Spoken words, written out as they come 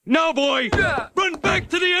Now, boy, run back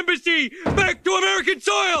to the embassy! Back to American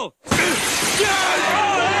soil!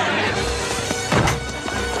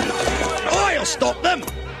 I'll stop them!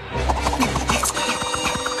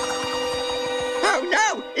 Oh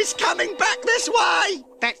no! It's coming back this way!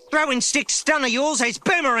 That throwing stick stun of yours has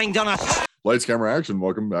boomeranged on us. Lights, camera, action.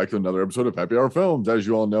 Welcome back to another episode of Happy Hour Films. As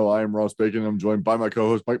you all know, I am Ross Bacon. I'm joined by my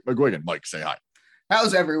co-host, Mike McGuigan. Mike, say hi.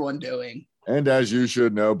 How's everyone doing? And as you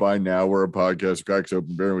should know by now, we're a podcast that cracks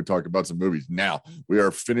open beer and we talk about some movies. Now, we are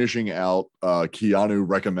finishing out Keanu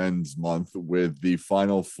Recommends month with the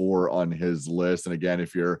final 4 on his list. And again,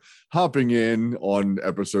 if you're hopping in on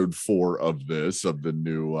episode 4 of this, of the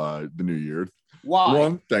new year, Why?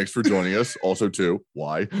 1, thanks for joining us. Also 2,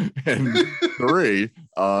 why? And 3,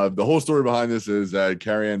 the whole story behind this is that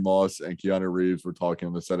Carrie-Anne Moss and Keanu Reeves were talking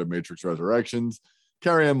on the set of Matrix Resurrections.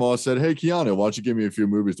 Carrie-Anne Moss said, "Hey, Keanu, why don't you give me a few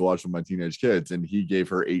movies to watch with my teenage kids?" And he gave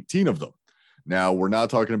her 18 of them. Now, we're not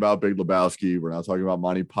talking about Big Lebowski. We're not talking about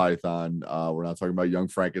Monty Python. We're not talking about Young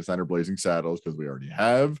Frankenstein or Blazing Saddles because we already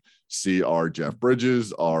have. See our Jeff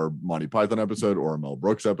Bridges, our Monty Python episode, or a Mel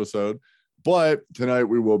Brooks episode. But tonight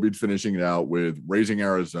we will be finishing it out with Raising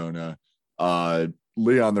Arizona, Leon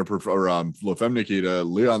La Femme Nikita,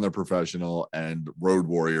 Leon the Professional, and Road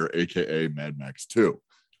Warrior, aka Mad Max 2.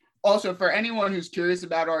 Also, for anyone who's curious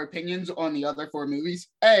about our opinions on the other 4 movies,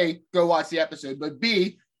 A, go watch the episode, but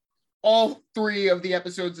B, all 3 of the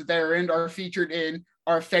episodes that they're in are featured in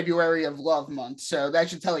our February of Love month. So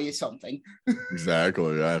that should tell you something.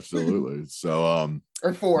 Exactly. Absolutely. So,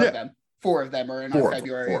 or 4 of them. 4 of them are in our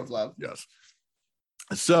February of Love. Yes.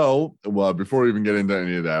 So, well, before we even get into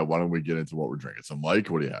any of that, why don't we get into what we're drinking? So,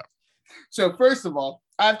 Mike, what do you have? So, first of all,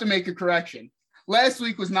 I have to make a correction. Last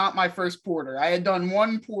week was not my first porter. I had done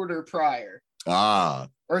 1 porter prior.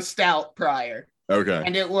 Or stout prior. Okay.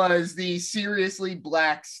 And it was the Seriously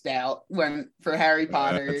Black Stout for Harry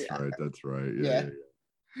Potter. That's right. Yeah.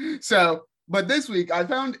 So, but this week I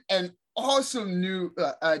found an awesome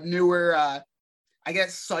newer, I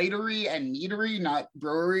guess, cidery and meadery, not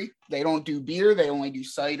brewery. They don't do beer. They only do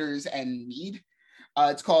ciders and mead.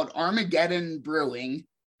 It's called Armageddon Brewing.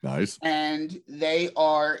 Nice. And they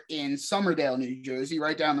are in Somerdale, New Jersey,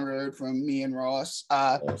 right down the road from me and Ross.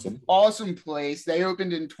 Awesome place. They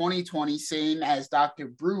opened in 2020, same as Dr.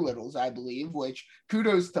 Brewlittle's, I believe, which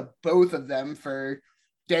kudos to both of them for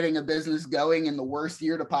getting a business going in the worst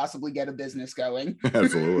year to possibly get a business going.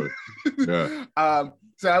 Absolutely. Yeah.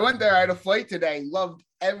 So I went there. I had a flight today. Loved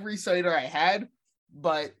every cider I had,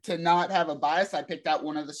 but to not have a bias, I picked out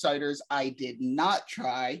one of the ciders I did not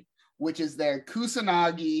try, which is their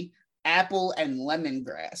Kusanagi apple and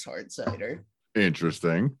lemongrass hard cider.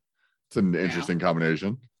 Interesting. It's an interesting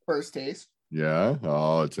combination. First taste. Yeah.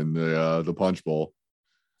 Oh, it's in the punch bowl.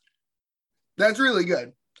 That's really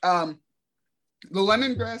good. The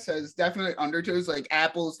lemongrass has definitely undertones. Like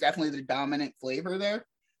apple is definitely the dominant flavor there,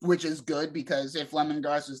 which is good because if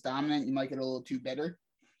lemongrass is dominant, you might get a little too bitter.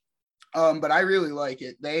 But I really like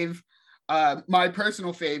it. My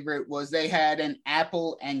personal favorite was they had an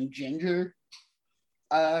apple and ginger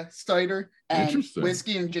cider, and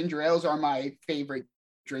whiskey and ginger ales are my favorite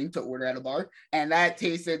drink to order at a bar. And that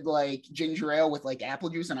tasted like ginger ale with like apple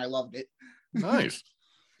juice, and I loved it. Nice.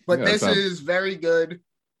 But yeah, this is very good.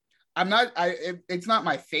 It's not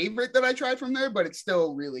my favorite that I tried from there, but it's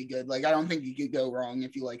still really good. Like, I don't think you could go wrong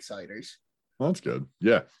if you like ciders. That's good.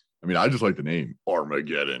 Yeah. I mean, I just like the name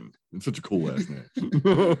Armageddon. It's such a cool last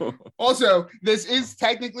name. Also, this is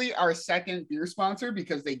technically our second beer sponsor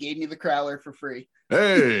because they gave me the Crowler for free.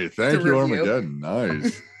 Hey, thank you, Armageddon.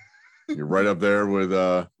 Nice. You're right up there with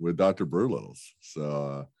Dr. Brewlittle's.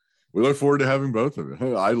 So we look forward to having both of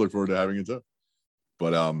you. I look forward to having it too.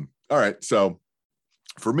 But all right. So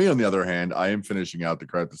for me, on the other hand, I am finishing out the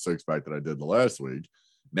Crack the Six Pack that I did the last week.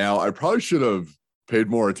 Now, I probably should have paid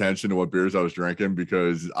more attention to what beers I was drinking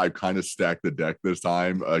because I kind of stacked the deck this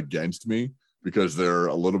time against me because they're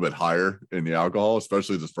a little bit higher in the alcohol,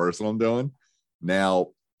 especially this first one I'm doing.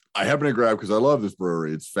 Now, I happen to grab, because I love this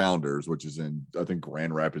brewery, it's Founders, which is in, I think,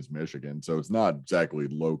 Grand Rapids, Michigan. So it's not exactly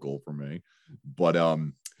local for me, but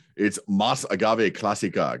it's Mas Agave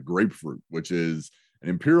Classica Grapefruit, which is an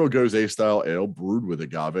Imperial Gose style ale brewed with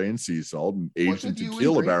agave and sea salt and aged in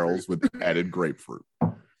tequila barrels with added grapefruit.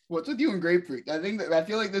 What's with you and grapefruit? I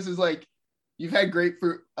feel like this is like you've had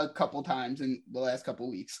grapefruit a couple times in the last couple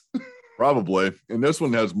weeks. Probably. And this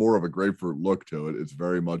one has more of a grapefruit look to it. It's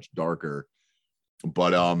very much darker.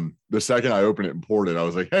 But the second I opened it and poured it, I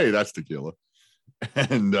was like, hey, that's tequila.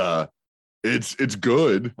 And it's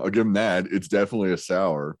good. I'll give them that. It's definitely a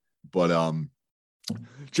sour, but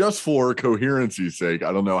just for coherency's sake,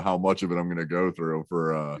 I don't know how much of it I'm going to go through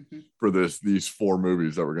for these 4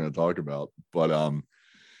 movies that we're going to talk about. But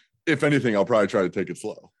if anything, I'll probably try to take it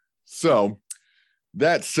slow. So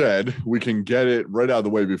that said, we can get it right out of the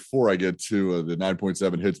way before I get to the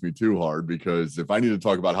 9.7 hits me too hard, because if I need to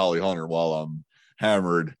talk about Holly Hunter while I'm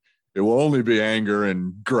hammered, it will only be anger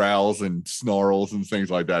and growls and snarls and things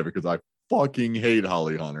like that, because I fucking hate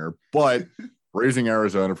Holly Hunter. But Raising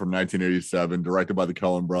Arizona from 1987, directed by the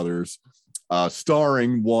Coen brothers,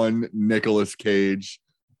 starring one Nicolas Cage,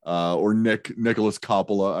 or Nicholas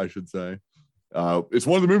Coppola, I should say. It's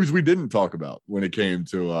one of the movies we didn't talk about when it came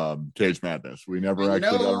to Cage Madness. We never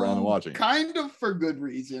actually got around to watching it. Kind of for good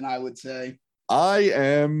reason, I would say. I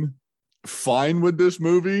am fine with this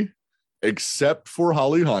movie, except for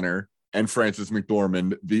Holly Hunter and Frances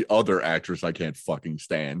McDormand, the other actress I can't fucking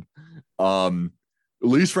stand. At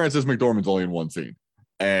least Frances McDormand's only in one scene,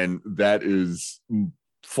 and that is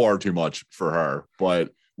far too much for her.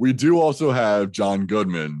 But we do also have John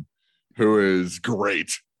Goodman, who is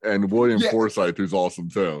great, and William Forsythe, who's awesome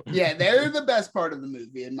too. Yeah, they're the best part of the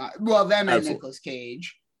movie. Them and Nicolas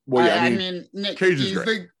Cage. Well, yeah, I mean Nick, Cage is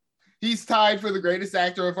great. He's tied for the greatest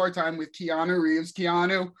actor of our time with Keanu Reeves.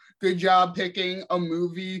 Keanu, good job picking a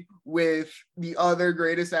movie with the other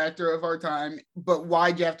greatest actor of our time. But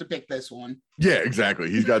why'd you have to pick this one? Yeah, exactly.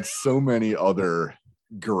 He's got so many other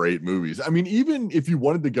great movies. I mean, even if you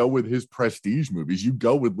wanted to go with his prestige movies, you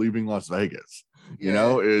go with Leaving Las Vegas. You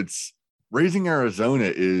know, it's Raising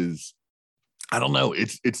Arizona is, I don't know,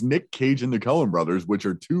 it's Nick Cage and the Coen brothers, which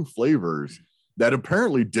are 2 flavors that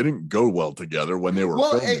apparently didn't go well together when they were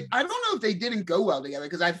filming. I don't know if they didn't go well together,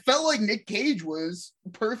 because I felt like Nick Cage was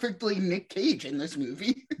perfectly Nick Cage in this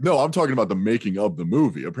movie. No, I'm talking about the making of the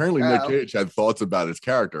movie. Apparently Nick Cage had thoughts about his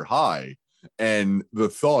character, and the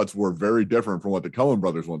thoughts were very different from what the Coen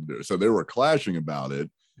brothers wanted to do. So they were clashing about it.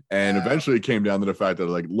 And eventually it came down to the fact that,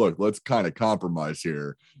 like, look, let's kind of compromise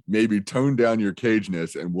here. Maybe tone down your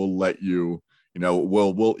cageness, and we'll let you,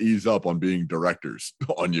 we'll ease up on being directors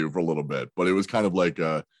on you for a little bit. But it was kind of like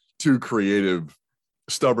 2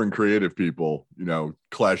 stubborn creative people,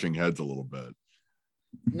 clashing heads a little bit.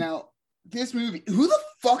 Now, this movie, who the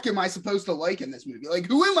fuck am I supposed to like in this movie? Like,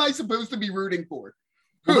 who am I supposed to be rooting for?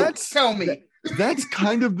 Tell me. That's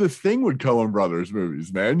kind of the thing with Coen brothers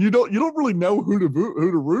movies, man. You don't really know who to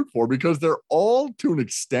root for, because they're all, to an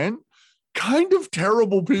extent, kind of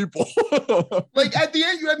terrible people. Like, at the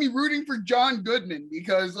end, you had me rooting for John Goodman,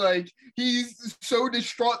 because, like, he's so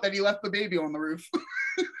distraught that he left the baby on the roof.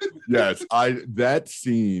 Yes, that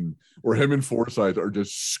scene where him and Forsythe are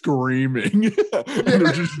just screaming and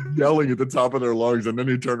they're just yelling at the top of their lungs, and then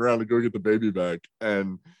he turn around and go get the baby back,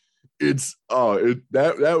 and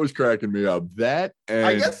that was cracking me up. That, and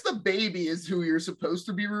I guess the baby is who you're supposed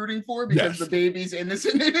to be rooting for, because the baby's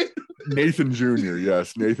innocent in it. Nathan Jr.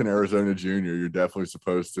 Yes, Nathan Arizona Jr. You're definitely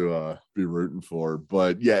supposed to be rooting for.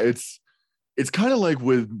 But yeah, it's kind of like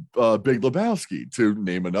with Big Lebowski, to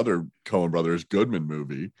name another Coen brothers Goodman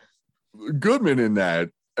movie. Goodman in that,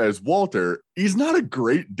 as Walter, he's not a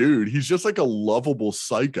great dude. He's just like a lovable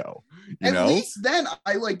psycho. At least then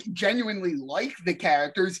I genuinely like the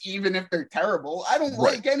characters, even if they're terrible. I don't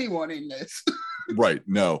like anyone in this. Right.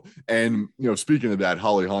 No. And, speaking of that,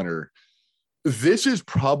 Holly Hunter, this is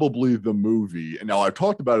probably the movie. And now I've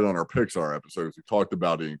talked about it on our Pixar episodes. We talked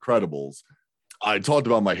about The Incredibles. I talked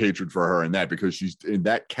about my hatred for her in that, because she's in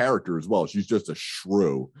that character as well. She's just a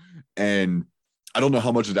shrew. And I don't know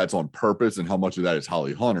how much of that's on purpose and how much of that is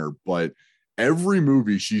Holly Hunter, but every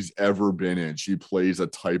movie she's ever been in, she plays a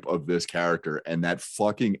type of this character, and that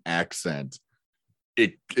fucking accent,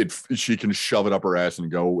 she can shove it up her ass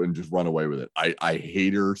and go and just run away with it. I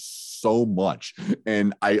hate her so much.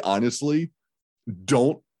 And I honestly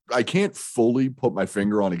I can't fully put my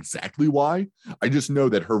finger on exactly why. I just know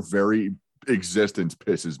that her very existence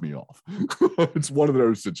pisses me off. It's one of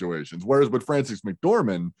those situations. Whereas with Frances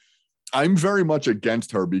McDormand, I'm very much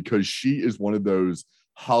against her, because she is one of those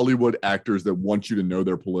Hollywood actors that want you to know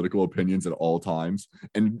their political opinions at all times,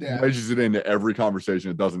 and wedges it into every conversation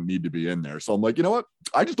that doesn't need to be in there. So I'm like, you know what?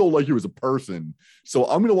 I just don't like you as a person. So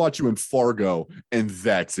I'm going to watch you in Fargo, and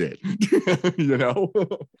that's it.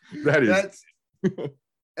 That's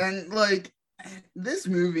and this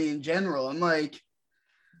movie in general, I'm like,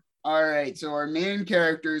 all right, so our main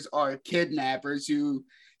characters are kidnappers who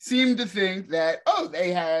seem to think that,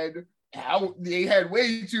 they had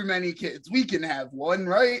way too many kids. We can have one,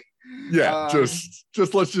 right? Yeah, just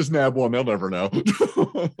let's just nab one. They'll never know.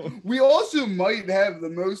 We also might have the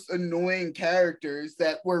most annoying characters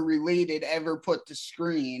that were related ever put to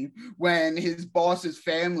screen when his boss's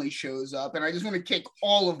family shows up, and I just want to kick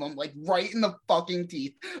all of them like right in the fucking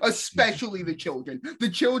teeth, especially the children. The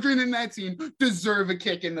children in that scene deserve a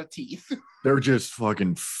kick in the teeth. They're just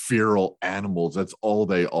fucking feral animals. That's all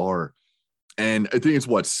they are. And I think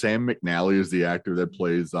it's Sam McNally is the actor that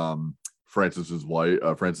plays Francis's wife,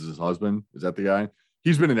 Francis's husband. Is that the guy?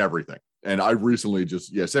 He's been in everything. And I recently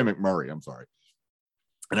Sam McMurray, I'm sorry.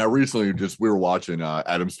 And I recently we were watching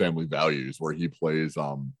Addams Family Values, where he plays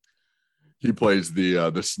the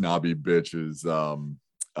snobby bitch's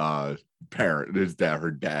parent,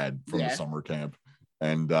 her dad from the summer camp.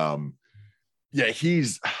 And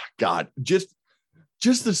he's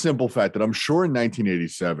just the simple fact that I'm sure in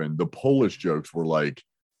 1987 the Polish jokes were like,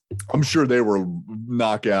 I'm sure they were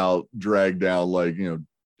knockout, drag down, like,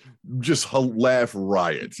 just laugh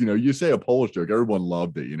riots. You say a Polish joke, everyone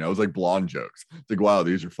loved it. It was like blonde jokes. It's like, wow,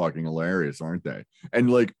 these are fucking hilarious, aren't they?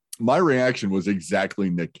 And like my reaction was exactly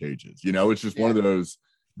Nick Cage's. It's just one of those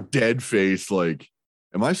dead face, like,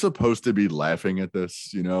 am I supposed to be laughing at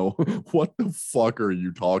this? What the fuck are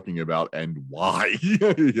you talking about and why?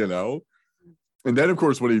 And then, of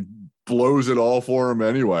course, when he blows it all for him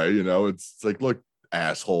anyway, it's like, look,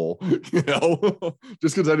 asshole,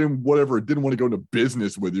 just because I didn't want to go into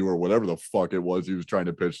business with you or whatever the fuck it was he was trying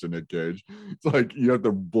to pitch to Nick Cage. It's like, you have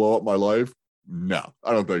to blow up my life? No,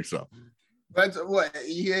 I don't think so. That's what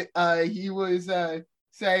he was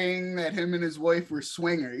saying, that him and his wife were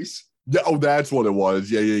swingers. Yeah, that's what it was.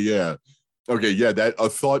 Yeah. Okay, yeah, that a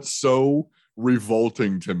thought so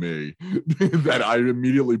revolting to me that I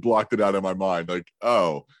immediately blocked it out of my mind. Like,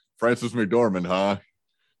 oh, Frances McDormand, huh?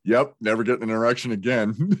 Yep, never getting an erection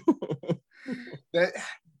again.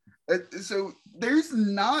 So there's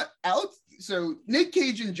not out. So Nick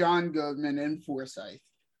Cage and John Goodman and Forsythe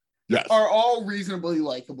are all reasonably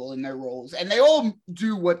likable in their roles, and they all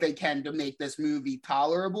do what they can to make this movie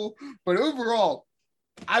tolerable. But overall,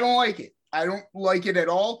 I don't like it. I don't like it at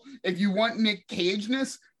all. If you want Nick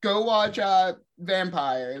Cage-ness, go watch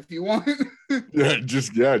Vampire. If you want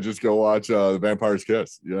just go watch The Vampire's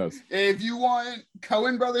Kiss. Yes. If you want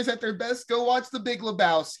Coen brothers at their best, go watch The Big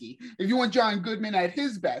Lebowski. If you want John Goodman at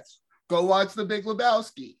his best, go watch The Big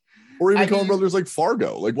Lebowski. Or even Coen brothers like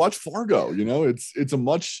Fargo. Like, watch Fargo.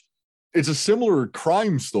 It's a similar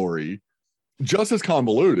crime story, just as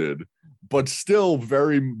convoluted, but still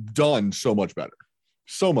very done so much better.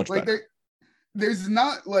 So much better. There's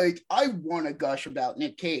not, like, I want to gush about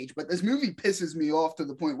Nick Cage, but this movie pisses me off to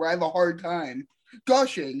the point where I have a hard time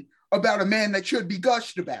gushing about a man that should be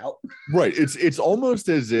gushed about. Right. It's almost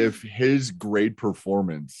as if his great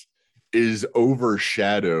performance is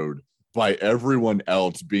overshadowed by everyone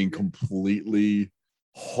else being completely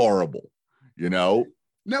horrible, Now,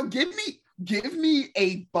 give me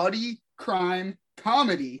a buddy crime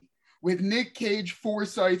comedy with Nick Cage,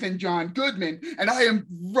 Forsythe, and John Goodman, and I am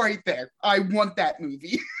right there. I want that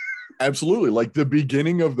movie. Absolutely. Like the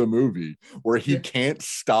beginning of the movie where he can't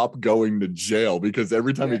stop going to jail because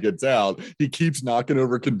every time he gets out, he keeps knocking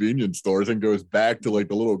over convenience stores and goes back to like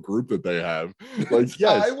the little group that they have. Like,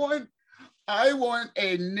 yes. I want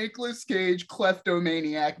a Nicolas Cage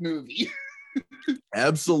kleptomaniac movie.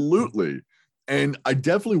 Absolutely. And I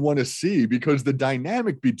definitely want to see, because the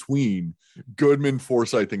dynamic between Goodman,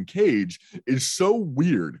 Forsythe, and Cage is so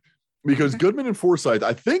weird, because Goodman and Forsythe,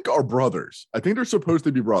 I think, are brothers. I think they're supposed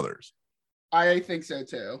to be brothers. I think so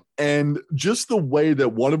too. And just the way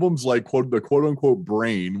that one of them's like the quote unquote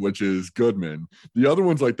brain, which is Goodman. The other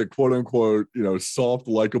one's like the quote unquote, soft,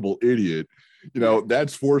 likable idiot.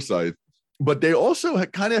 That's Forsythe. But they also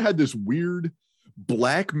kind of had this weird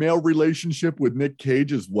blackmail relationship with Nick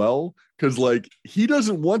Cage as well, because like he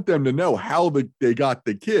doesn't want them to know how they got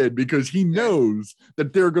the kid, because he knows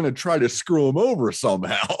that they're going to try to screw him over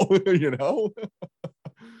somehow.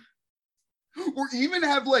 Or even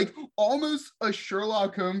have like almost a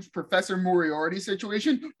Sherlock Holmes Professor Moriarty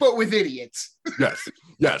situation, but with idiots.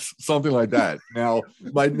 yes, something like that. Now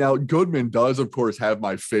Goodman does, of course, have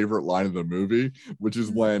my favorite line of the movie, which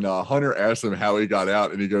is when Hunter asks him how he got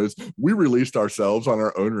out, and he goes, "We released ourselves on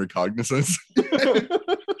our own recognizance."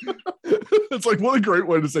 It's like, what a great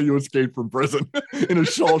way to say you escaped from prison in a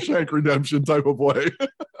Shawshank Redemption type of way.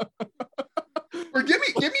 Or give me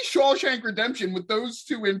Shawshank Redemption with those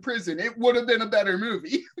two in prison. It would have been a better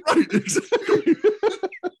movie. Right, exactly.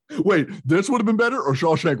 Wait, this would have been better, or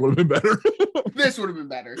Shawshank would have been better? This would have been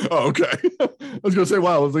better. Oh, okay. I was gonna say,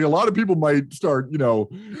 wow, it's like a lot of people might start,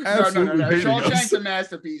 absolutely No. hating us. Shawshank's a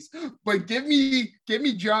masterpiece, but give me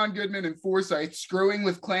John Goodman and Forsythe screwing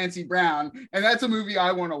with Clancy Brown, and that's a movie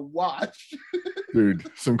I want to watch. Dude,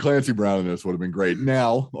 some Clancy Brown in this would have been great.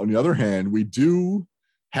 Now, on the other hand, we do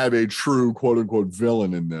have a true quote unquote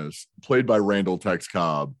villain in this, played by Randall Tex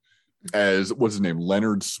Cobb as what's his name?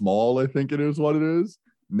 Leonard Small, I think it is what it is.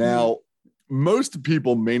 Now, most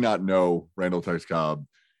people may not know Randall Tex Cobb.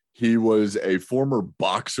 He was a former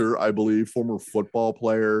boxer, I believe, former football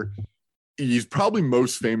player. He's probably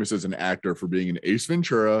most famous as an actor for being in Ace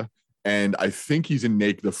Ventura, and I think he's in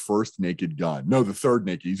the first Naked Gun. No, the third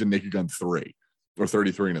Naked. He's in Naked Gun 3 or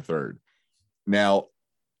 33 and a third. Now,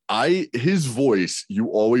 his voice, you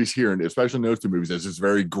always hear, and especially in those two movies, as this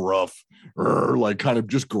very gruff, like kind of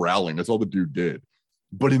just growling. That's all the dude did.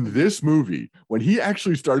 But in this movie, when he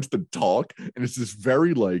actually starts to talk, and it's this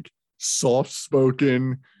very like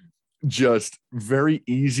soft-spoken, just very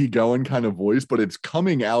easygoing kind of voice, but it's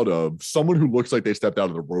coming out of someone who looks like they stepped out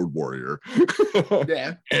of the Road Warrior.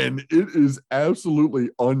 Yeah. And it is absolutely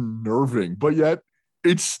unnerving, but yet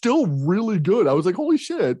it's still really good. I was like, holy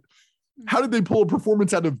shit. How did they pull a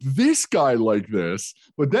performance out of this guy like this?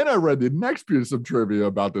 But then I read the next piece of trivia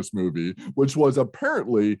about this movie, which was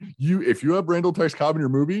apparently if you have Randall Tex Cobb in your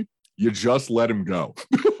movie, you just let him go.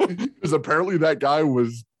 Because apparently that guy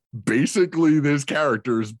was basically this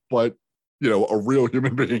character's, but a real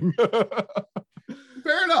human being.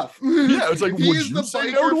 Fair enough. Yeah, it's like, if would he's you the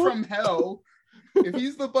say biker no to him? from hell, if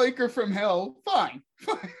he's the biker from hell, fine.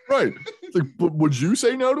 Right. It's like, but would you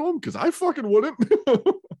say no to him? Because I fucking wouldn't.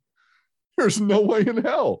 There's no way in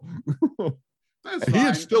hell. That's And he is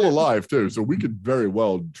fine. still alive too, so we could very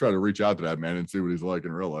well try to reach out to that man and see what he's like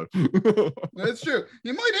in real life. That's true.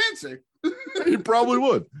 You might answer. He probably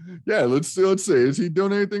would. Yeah, let's see. Is he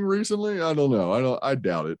doing anything recently? I don't know. I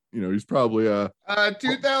doubt it. He's probably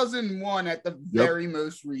 2001 at the very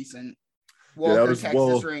most recent. Walker, that was-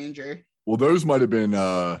 Texas Ranger. Well, those might have been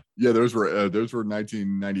those were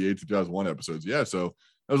 1998 to 2001 episodes. Yeah, so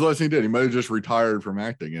that was the last thing he did. He might have just retired from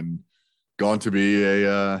acting and gone to be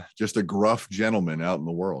just a gruff gentleman out in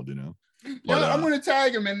the world, But, I'm going to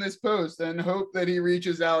tag him in this post and hope that he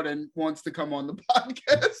reaches out and wants to come on the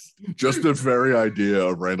podcast. just the very idea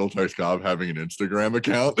of Randall Tex Cobb having an Instagram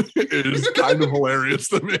account is kind of hilarious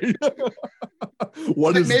to me.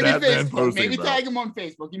 What is Maybe that man Facebook. posting Maybe about? tag him on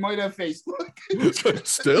Facebook. He might have Facebook.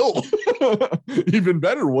 Still, even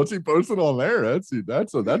better. What's he posting on there? That's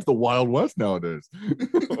the Wild West nowadays.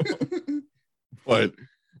 But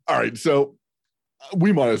all right, so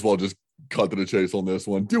we might as well just cut to the chase on this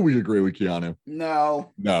one. Do we agree with Keanu?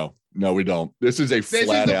 No. No, we don't. This is This is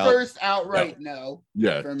flat the out. first outright no.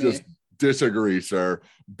 Yeah, for me. just disagree, sir.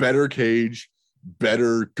 Better Cage,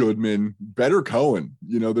 better Goodman, better Cohen.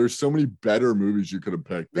 There's so many better movies you could have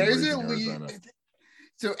picked. than There's Raising at Arizona. least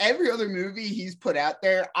so every other movie he's put out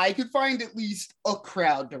there, I could find at least a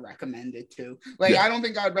crowd to recommend it to. Like, Yeah. I don't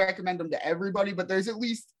think I'd recommend them to everybody, but there's at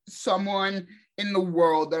least someone in the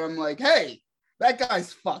world that I'm like, hey, that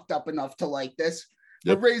guy's fucked up enough to like this.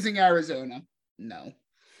 Yep. But Raising Arizona, no.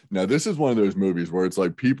 Now, this is one of those movies where it's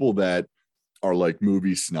like people that are like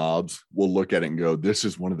movie snobs will look at it and go, this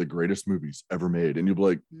is one of the greatest movies ever made. And you'll be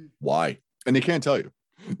like, why? And they can't tell you.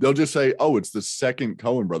 They'll just say, oh, it's the second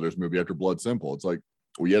Coen Brothers movie after Blood Simple. It's like,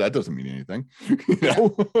 well, yeah, that doesn't mean anything.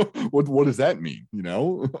 What does that mean?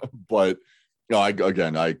 But no, I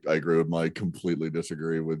agree with Mike. Completely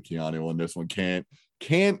disagree with Keanu on this one. Can't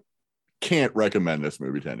recommend this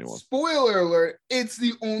movie to anyone. Spoiler alert, it's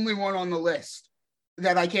the only one on the list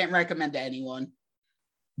that I can't recommend to anyone.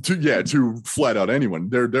 To flat out anyone.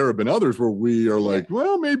 There have been others where we are like,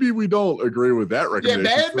 well, maybe we don't agree with that Yeah, recommendation.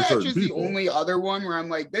 Bad for Batch certain is the people. only other one where I'm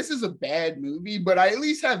like, this is a bad movie, but I at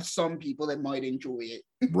least have some people that might enjoy it.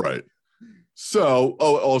 Right. So,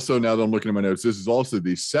 also now that I'm looking at my notes, this is also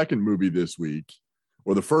the second movie this week,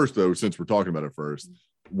 or the first though, since we're talking about it first,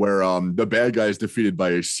 where the bad guy is defeated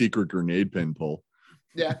by a secret grenade pin pull.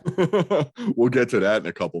 Yeah. We'll get to that in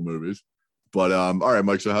a couple movies. But all right,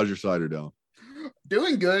 Mike. So how's your cider down?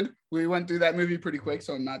 Doing good. We went through that movie pretty quick,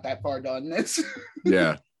 so I'm not that far done this.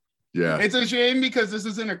 Yeah. It's a shame because this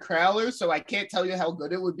isn't a crowler, so I can't tell you how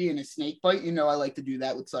good it would be in a snake bite. I like to do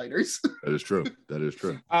that with ciders. That is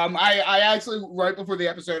true. I actually, right before the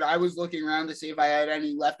episode, I was looking around to see if I had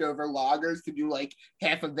any leftover lagers to do like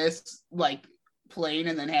half of this like plain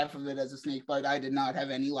and then half of it as a snake bite. I did not have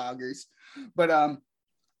any lagers, but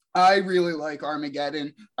I really like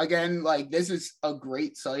Armageddon. Again, like this is a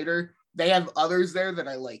great cider. They have others there that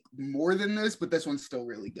I like more than this, but this one's still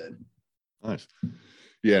really good. Nice.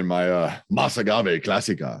 Yeah, and my Masagave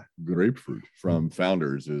Classica grapefruit from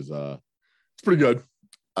Founders is it's pretty good.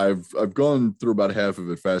 I've gone through about half of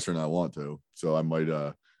it faster than I want to, so I might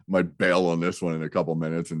bail on this one in a couple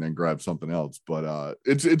minutes and then grab something else. But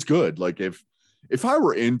it's good. Like if I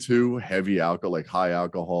were into heavy alcohol, like high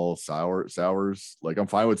alcohol sours, like I'm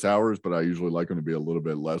fine with sours, but I usually like them to be a little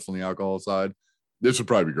bit less on the alcohol side. This would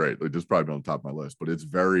probably be great. Like this is probably on top of my list, but it's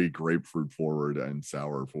very grapefruit forward and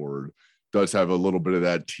sour forward. Does have a little bit of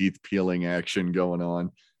that teeth peeling action going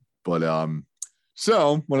on. But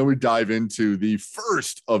so why don't we dive into the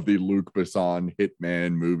first of the Luc Besson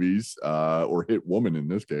Hitman movies, or Hit Woman in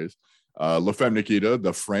this case, La Femme Nikita,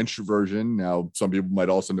 the French version. Now, some people might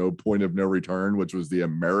also know Point of No Return, which was the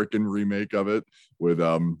American remake of it with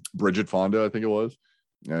Bridget Fonda, I think it was.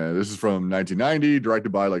 This is from 1990,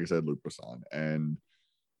 directed by, like I said, Luc Besson. And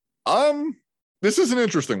this is an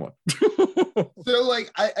interesting one. So,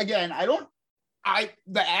 like, the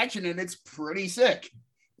action in it's pretty sick.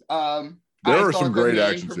 There are some great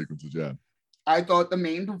action sequences, yeah. I thought the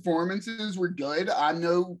main performances were good.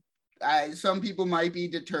 Some people might be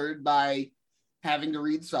deterred by having to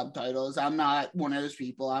read subtitles. I'm not one of those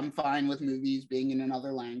people. I'm fine with movies being in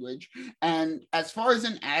another language. And as far as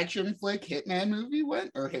an action flick Hitman movie went,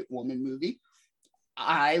 or Hit Woman movie,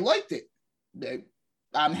 I liked it.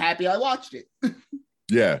 I'm happy I watched it.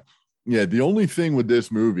 Yeah. The only thing with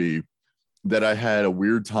this movie that I had a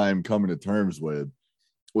weird time coming to terms with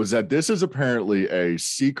was that this is apparently a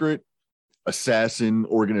secret assassin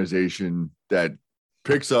organization that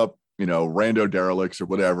picks up, rando derelicts or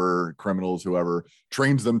whatever, criminals, whoever,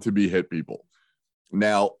 trains them to be hit people.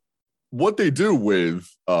 Now, what they do with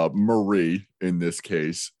Marie in this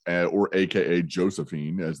case, or AKA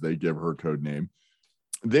Josephine, as they give her code name,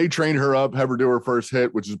 they train her up, have her do her first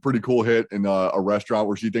hit, which is a pretty cool hit in a restaurant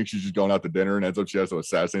where she thinks she's just going out to dinner and ends up she has to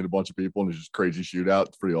assassinate a bunch of people and it's just crazy shootout.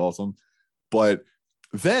 It's pretty awesome. But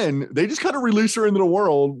then they just kind of release her into the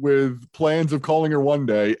world with plans of calling her one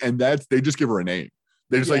day, and they just give her a name.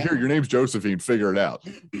 They just like, here, your name's Josephine, figure it out.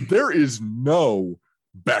 There is no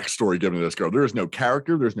backstory given to this girl. There is no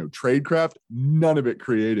character. There's no tradecraft. None of it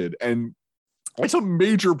created. And it's a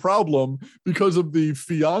major problem because of the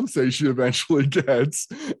fiance she eventually gets.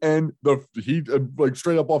 And he like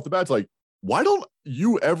straight up off the bat's like, why don't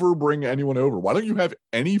you ever bring anyone over? Why don't you have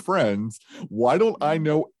any friends? Why don't I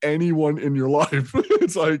know anyone in your life?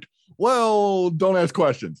 It's like, well, don't ask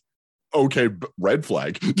questions. Okay, red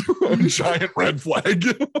flag. Giant red flag.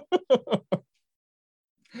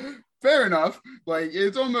 Fair enough. Like,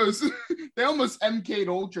 it's almost, they almost MK'd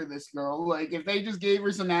Ultra this girl. Like, if they just gave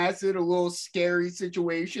her some acid, a little scary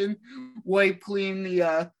situation, wipe clean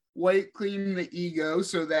the ego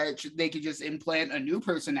so that they could just implant a new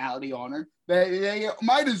personality on her. They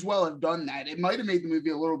might as well have done that. It might have made the movie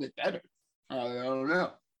a little bit better. I don't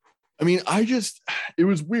know. I mean, it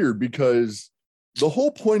was weird because the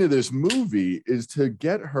whole point of this movie is to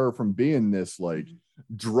get her from being this like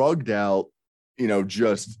drugged out,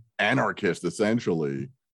 just anarchist essentially,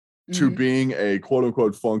 to being a quote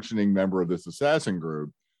unquote functioning member of this assassin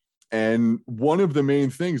group. And one of the main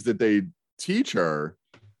things that they teach her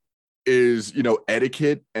is,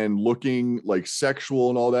 etiquette and looking like sexual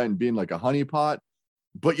and all that and being like a honeypot,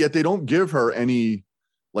 but yet they don't give her any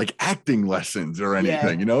like acting lessons or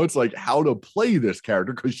anything. It's like how to play this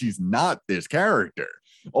character because she's not this character.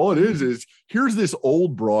 All it is here's this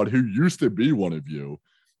old broad who used to be one of you.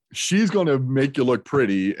 She's going to make you look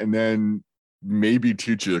pretty and then maybe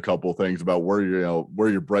teach you a couple things about where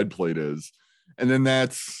your bread plate is. And then we're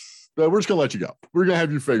just going to let you go. We're going to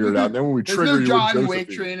have you figure it out. And then when we trigger no you John with Wick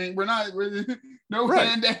training, we're no right.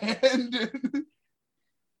 Hand to hand.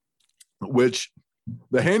 Which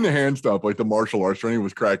the hand-to-hand stuff, like the martial arts training,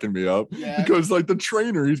 was cracking me up because like the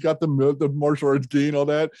trainer, he's got the martial arts gi and all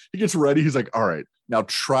that. He gets ready. He's like, all right, now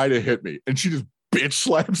try to hit me. And she just bitch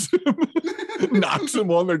slaps him, knocks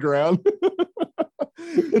him on the ground.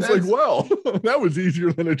 It's like, well, that was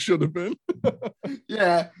easier than it should have been.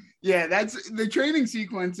 Yeah. That's the training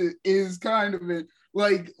sequence is kind of it.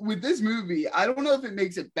 Like with this movie, I don't know if it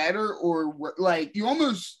makes it better or like you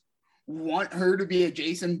almost want her to be a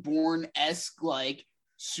Jason Bourne-esque like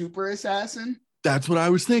super assassin. That's what I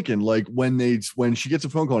was thinking. Like when she gets a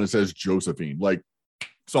phone call and it says Josephine, like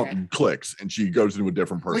something clicks and she goes into a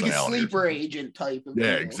different personality. Like a sleeper agent type of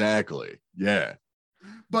Yeah, deal. exactly. Yeah.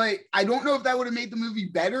 But I don't know if that would have made the movie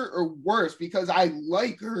better or worse because I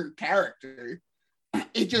like her character.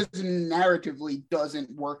 It just narratively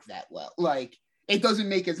doesn't work that well. Like it doesn't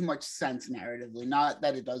make as much sense narratively. Not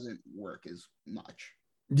that it doesn't work as much.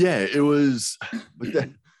 Yeah, it was. But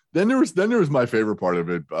then there was my favorite part of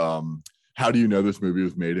it. how do you know this movie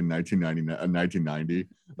was made in 1990?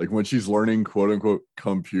 Like when she's learning quote unquote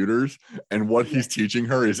computers and what he's teaching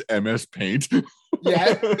her is MS Paint.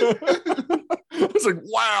 Yeah. It's like,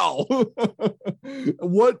 wow.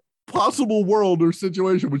 What possible world or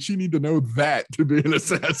situation would she need to know that to be an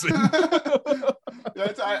assassin?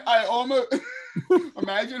 I almost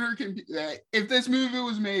imagine her if this movie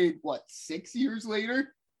was made 6 years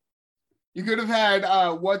later, you could have had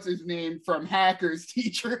what's his name from Hackers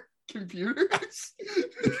teacher computers.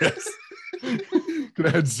 Yes. Could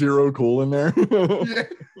have had Zero Cool in there. Yeah.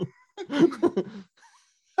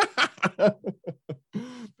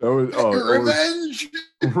 That was revenge.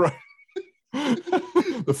 Right.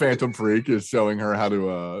 The Phantom Freak is showing her how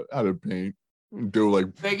to paint. Do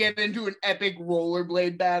like they get into an epic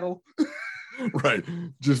rollerblade battle. Right.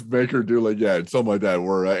 Just make her do something like that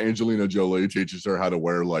where Angelina Jolie teaches her how to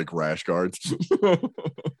wear like rash guards to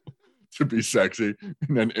be sexy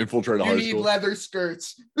and then infiltrate a high school. You need leather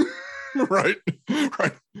skirts. Right.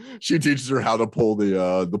 She teaches her how to pull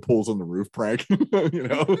the pulls on the roof prank, you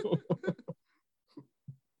know.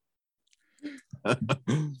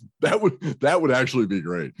 That would actually be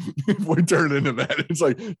great if we turn into that. It's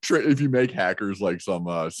like if you make hackers like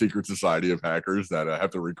some secret society of hackers that have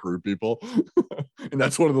to recruit people, and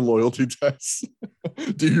that's one of the loyalty tests.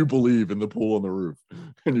 Do you believe in the pool on the roof?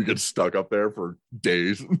 And you get stuck up there for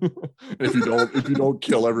days. And if you don't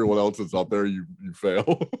kill everyone else that's up there, you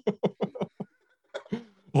fail.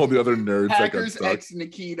 All the other nerds Hackers X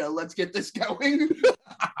Nikita. Let's get this going.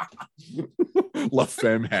 La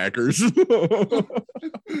Femme Hackers.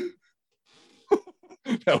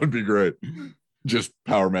 That would be great. Just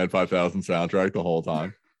Power Man 5000 soundtrack the whole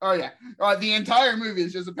time. Oh yeah, the entire movie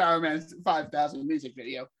is just a Power Man 5000 music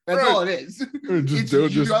video. That's all it is. It's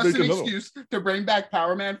just an excuse to bring back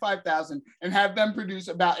Power Man 5000 and have them produce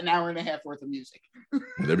about an hour and a half worth of music.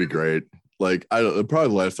 That'd be great. Like probably the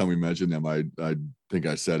last time we mentioned them, I think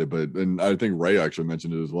I said it, and I think Ray actually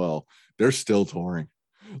mentioned it as well. They're still touring.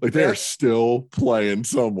 Like they are still playing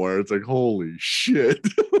somewhere. It's like, holy shit.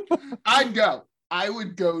 I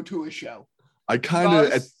would go to a show. I kind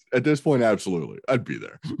of at this point, absolutely. I'd be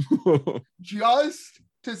there. Just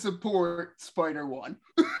to support Spider-1.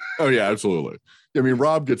 Oh yeah, absolutely. I mean,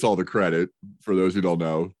 Rob gets all the credit. For those who don't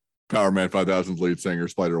know, Power Man 5000's lead singer,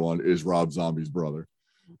 Spider-1, is Rob Zombie's brother.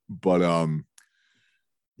 But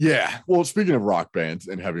yeah. Well, speaking of rock bands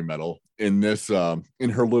and heavy metal, in this in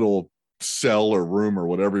her little cell or room or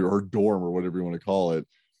whatever, her dorm or whatever you want to call it,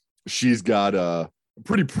 she's got a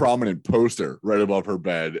pretty prominent poster right above her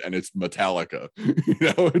bed, and it's Metallica.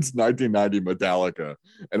 It's 1990 Metallica.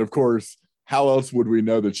 And of course, how else would we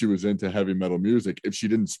know that she was into heavy metal music if she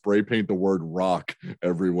didn't spray paint the word rock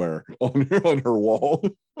everywhere on her wall?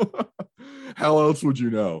 How else would you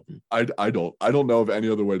know? I don't know of any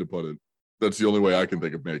other way to put it. That's the only way I can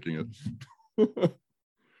think of making it.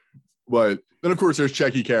 But then of course there's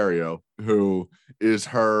Checky Cario, who is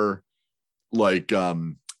her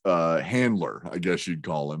handler, I guess you'd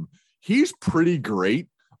call him. He's pretty great,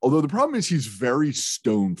 although the problem is he's very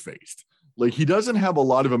stone-faced. Like he doesn't have a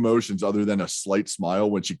lot of emotions other than a slight smile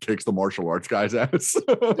when she kicks the martial arts guy's ass.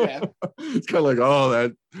 Yeah. It's kind of like,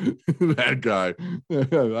 oh, that guy.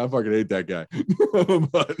 I fucking hate that guy.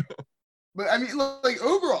 But I mean, like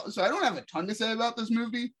overall, so I don't have a ton to say about this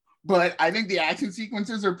movie, but I think the action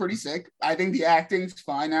sequences are pretty sick. I think the acting's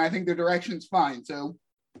fine, and I think the direction's fine. So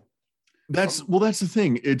that's the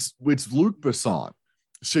thing. It's Luc Besson.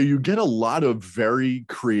 So you get a lot of very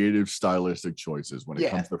creative stylistic choices when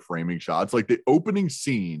it comes to framing shots. Like the opening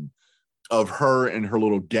scene of her and her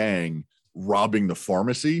little gang robbing the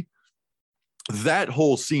pharmacy. That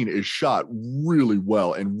whole scene is shot really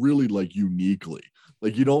well and really uniquely.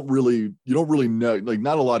 Like you don't really know, like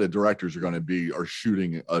not a lot of directors are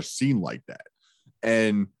shooting a scene like that.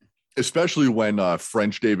 And especially when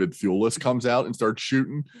French David Thewlis comes out and starts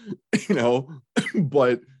shooting,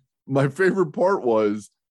 but my favorite part was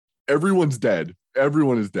everyone's dead.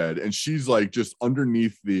 Everyone is dead. And she's like just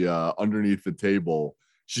underneath the table.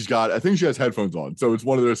 I think she has headphones on. So it's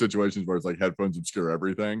one of those situations where it's like headphones obscure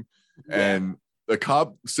everything. Yeah. And the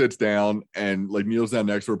cop sits down and kneels down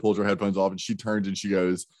next to her, pulls her headphones off, and she turns and she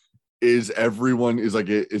goes, is everyone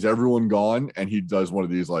gone? And he does one of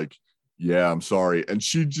these yeah, I'm sorry. And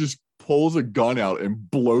she just pulls a gun out and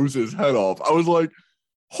blows his head off. I was like,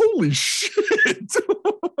 holy shit.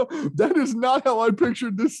 That is not how I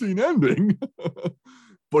pictured this scene ending.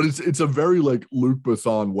 But it's a very Luc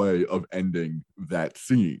Besson way of ending that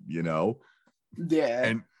scene, Yeah.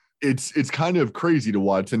 And it's kind of crazy to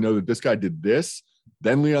watch, to know that this guy did this,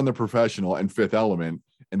 then Leon the Professional and Fifth Element,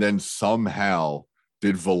 and then somehow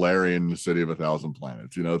did Valerian in the City of a Thousand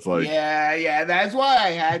Planets. You know, it's like, yeah, that's why I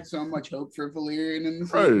had so much hope for Valerian in the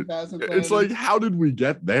City of a Thousand Planets. It's like, how did we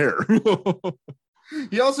get there?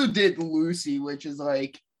 He also did Lucy, which is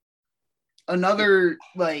like another,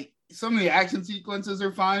 like, some of the action sequences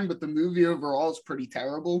are fine, but the movie overall is pretty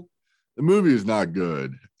terrible. The movie is not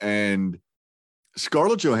good. And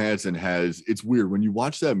Scarlett Johansson it's weird when you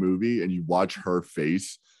watch that movie and you watch her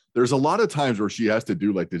face, there's a lot of times where she has to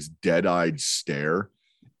do like this dead-eyed stare,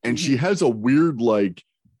 and she has a weird like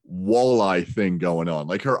walleye thing going on.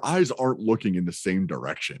 Like her eyes aren't looking in the same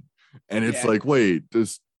direction. And it's like, wait,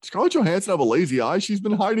 does Scarlett Johansson have a lazy eye she's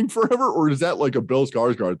been hiding forever? Or is that like a Bill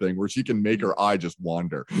Skarsgård thing where she can make her eye just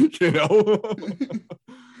wander, you know?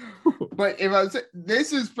 But if I was,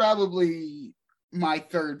 this is probably my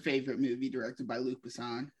third favorite movie directed by Luc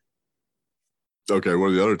Besson. Okay, what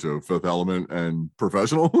are the other two? Fifth Element and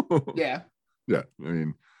Professional? Yeah. Yeah. I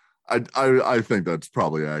mean, I think that's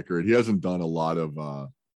probably accurate. He hasn't done a lot of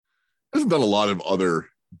other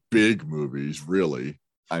big movies, really.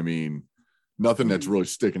 I mean, nothing that's really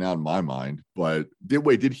sticking out in my mind. But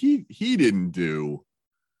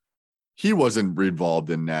he wasn't involved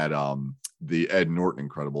in that the Ed Norton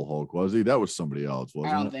Incredible Hulk, was he? That was somebody else,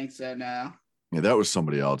 wasn't it? I don't think so, no. Yeah, that was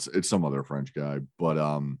somebody else. It's some other French guy. But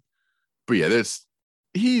yeah,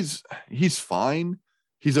 he's fine.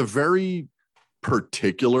 He's a very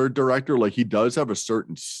particular director. Like, he does have a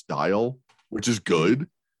certain style, which is good.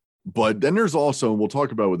 But then there's also, and we'll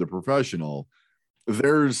talk about with The Professional,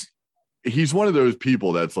 he's one of those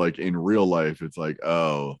people that's like, in real life, it's like,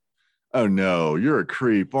 oh no, you're a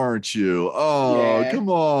creep, aren't you? Oh, yeah. Come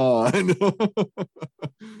on.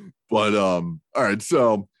 But all right,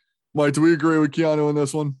 so Mike, do we agree with Keanu in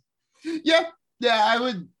this one? Yeah, I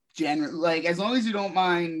would generally, like, as long as you don't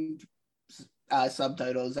mind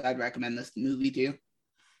subtitles, I'd recommend this movie to you.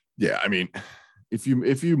 Yeah, I mean, if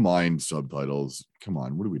you mind subtitles, come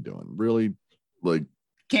on, what are we doing? Really? Like,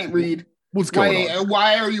 can't read. What's going on?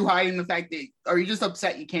 Why are you hiding the fact that, are you just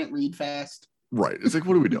upset you can't read fast? Right. It's like,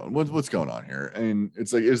 what are we doing? What's going on here? And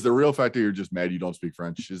it's like, is the real fact that you're just mad you don't speak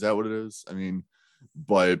French? Is that what it is? I mean,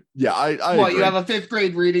 but yeah, I agree. You have a 5th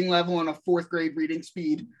grade reading level and a 4th grade reading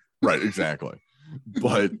speed. Right, exactly.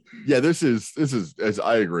 But yeah, this is as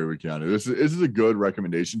I agree with Keanu. This is a good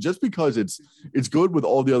recommendation, just because it's good with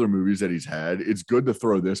all the other movies that he's had. It's good to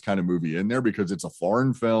throw this kind of movie in there because it's a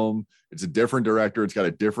foreign film. It's a different director. It's got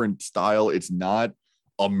a different style. It's not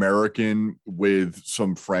American with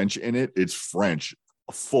some French in it. It's French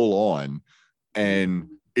full on, and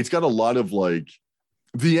it's got a lot of, like,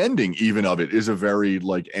 the ending even of it is a very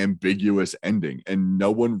like ambiguous ending, and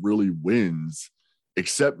no one really wins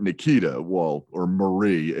except Nikita, or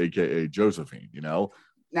Marie, aka Josephine, you know.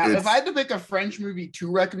 Now, if I had to pick a French movie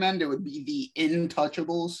to recommend, it would be The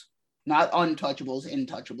Intouchables. Not Untouchables,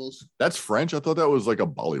 Intouchables. That's French? I thought that was like a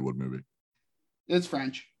Bollywood movie. It's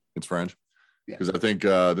French. It's French? Yeah. Because I think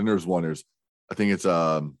then there's I think it's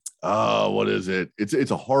what is it?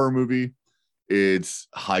 It's a horror movie. It's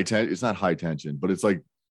it's not high tension, but it's like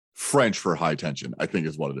French for high tension, I think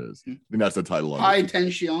is what it is. I think that's the title of it. High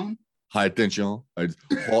tension. High tension. It's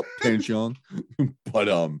hot tension. But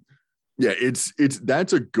yeah,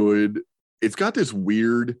 that's a good, it's got this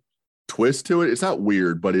weird twist to it. It's not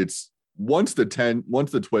weird, but it's once the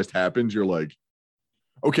twist happens, you're like,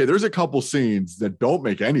 okay, there's a couple scenes that don't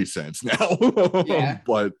make any sense now. Yeah.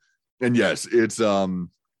 But yes, it's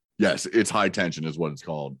high tension is what it's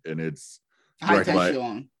called. And it's High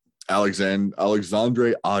tension.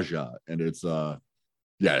 Alexandre Aja. And it's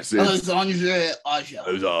yes, Alexandre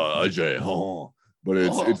Aja. But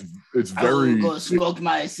it's very. I'll go smoke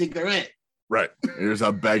my cigarette. Right. There's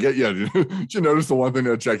a baguette. Yeah. Did you notice the one thing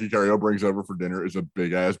that Jackie Carrier brings over for dinner is a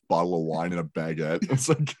big ass bottle of wine and a baguette? It's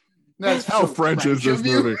like, that's how French is this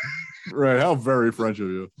movie? Right. How very French of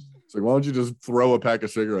you. It's like, why don't you just throw a pack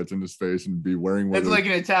of cigarettes in his face and be wearing one? It's like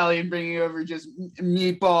an Italian bringing over just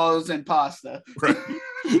meatballs and pasta. Right.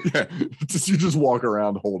 Yeah. You just walk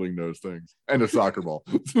around holding those things and a soccer ball.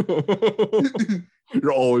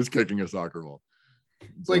 You're always kicking a soccer ball.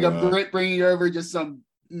 It's like a Brit bringing over just some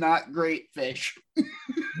not great fish.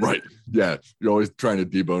 Right. Yeah. You're always trying to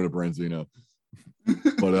debone a branzino.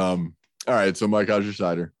 But all right. So Mike, how's your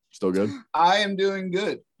cider? Still good? I am doing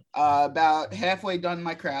good. About halfway done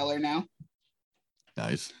my crowler now.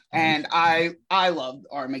 Nice. And I loved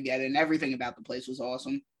Armageddon. Everything about the place was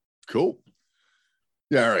awesome. Cool.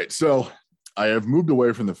 Yeah. All right. So I have moved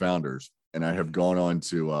away from the Founders, and I have gone on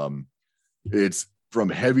to it's from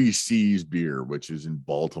Heavy Seas Beer, which is in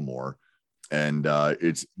Baltimore, and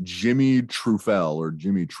it's Jimmy Truffle or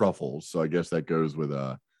Jimmy Truffles. So I guess that goes with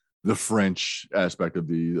the French aspect of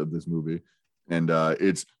this movie. and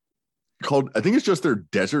it's called, I think it's just their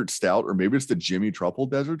Desert Stout, or maybe it's the Jimmy Truffle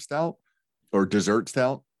Desert Stout or Dessert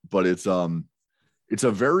Stout, but it's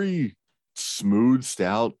a very smooth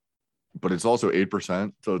stout, but it's also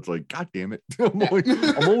 8%. So it's like, God damn it. I'm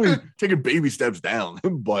only taking baby steps down,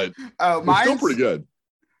 but it's still pretty good.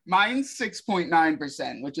 Mine's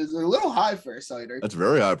 6.9%, which is a little high for a cider. That's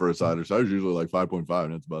very high for a cider. Cider's usually like 5.5,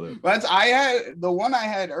 and that's about it. The one I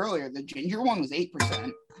had earlier, the ginger one, was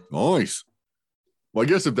 8%. Nice. Well, I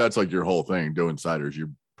guess if that's like your whole thing, doing ciders, you're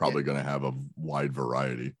probably going to have a wide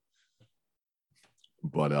variety.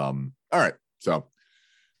 But all right. So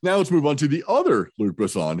now let's move on to the other Luc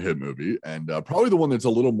Besson hit movie, and probably the one that's a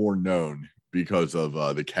little more known because of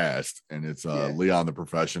the cast, and it's Leon the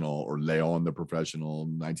Professional,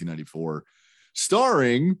 1994,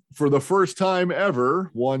 starring for the first time ever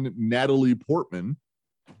one Natalie Portman,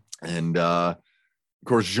 and of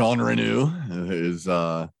course Jean Reno is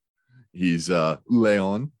he's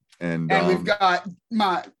Leon, and we've got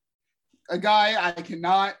a guy I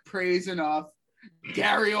cannot praise enough,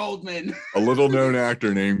 Gary Oldman. A little known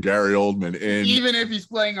actor named Gary Oldman. Even if he's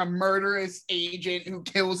playing a murderous agent who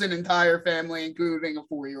kills an entire family, including a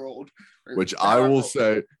 4-year-old. Which I will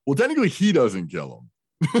say, well, technically he doesn't kill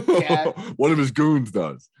him. Yeah. One of his goons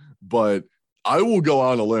does. But I will go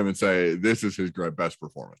on a limb and say this is his best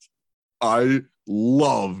performance. I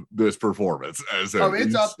love this performance. It's up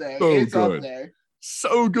there. It's up there.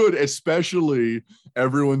 So good, especially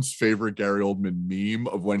everyone's favorite Gary Oldman meme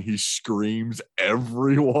of when he screams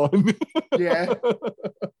everyone. Yeah.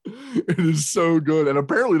 It is so good. And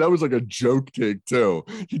apparently that was like a joke take too.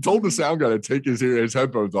 He told the sound guy to take his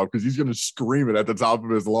headphones off because he's going to scream it at the top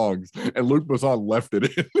of his lungs. And Luc Besson left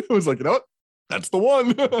it in. It was like, you know what? That's the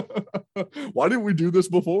one. Why didn't we do this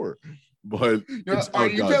before? But are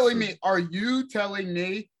you telling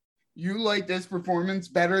me you like this performance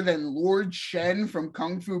better than Lord Shen from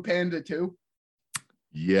Kung Fu Panda 2?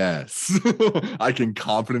 Yes. I can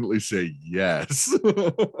confidently say yes.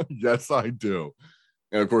 Yes, I do.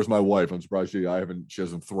 And of course, my wife, I'm surprised she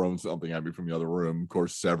hasn't thrown something at me from the other room. Of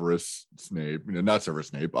course, Severus Snape, not Severus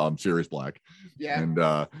Snape, Sirius Black. Yeah. And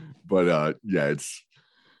yeah,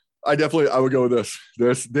 I would go with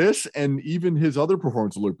this, and even his other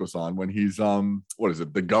performance of Luc Besson when he's what is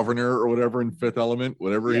it, the governor or whatever in Fifth Element,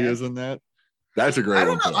 whatever he is in that. That's a great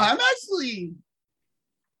one. I'm actually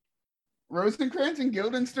Rosencrantz and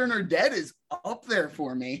Guildenstern Are Dead is up there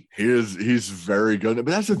for me. He's very good. But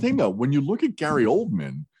that's the thing though, when you look at Gary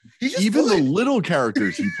Oldman, even the little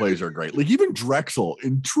characters he plays are great. Like even Drexel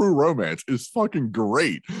in True Romance is fucking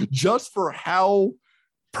great, just for how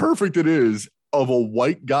perfect it is of a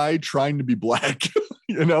white guy trying to be black,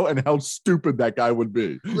 and how stupid that guy would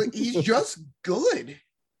be. Like, he's just good.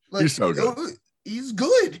 Like, he's so good. He's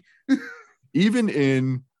good. Even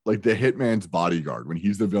in like The Hitman's Bodyguard, when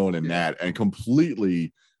he's the villain in that, and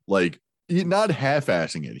completely like not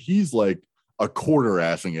half-assing it. He's like a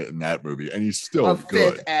quarter-assing it in that movie, and he's still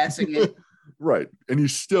good. Fifth-assing it. Right. And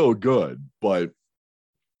he's still good. But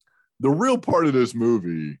the real part of this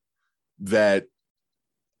movie that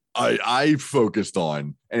I focused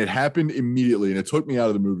on, and it happened immediately, and it took me out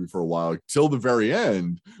of the movie for a while till the very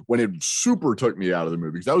end when it super took me out of the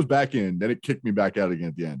movie, because I was back in, then it kicked me back out again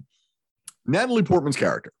at the end. Natalie Portman's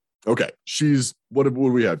character. Okay. She's, what do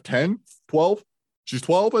we have? 10, 12? She's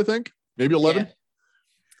 12, I think, maybe 11.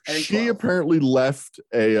 Yeah. She 12. Apparently left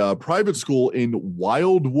a private school in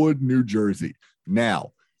Wildwood, New Jersey.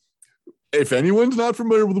 Now, if anyone's not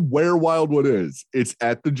familiar with where Wildwood is, it's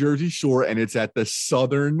at the Jersey Shore, and it's at the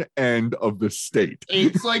southern end of the state.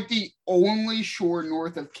 It's like the only shore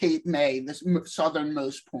north of Cape May, this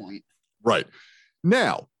southernmost point. Right.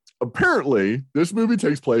 Now, apparently, this movie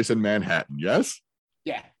takes place in Manhattan, yes?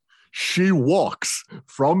 Yeah. She walks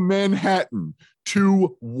from Manhattan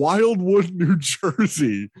to Wildwood, New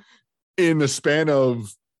Jersey in the span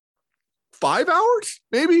of 5 hours,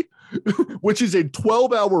 maybe? Which is a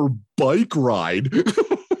 12-hour bike ride,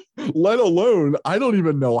 let alone, I don't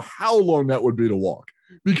even know how long that would be to walk,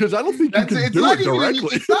 because I don't think you can do it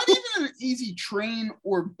directly. It's not even an easy train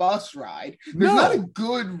or bus ride. There's not a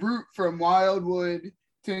good route from Wildwood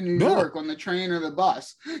to New York on the train or the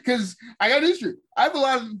bus, because I got history. I have a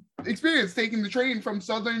lot of experience taking the train from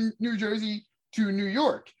southern New Jersey to New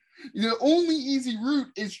York. The only easy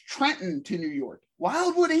route is Trenton to New York.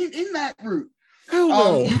 Wildwood ain't in that route.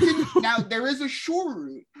 Now there is a shore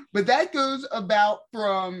route, but that goes about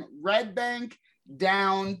from Red Bank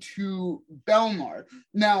down to Belmar.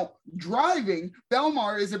 Now, driving,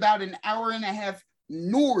 Belmar is about an hour and a half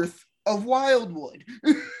north of Wildwood.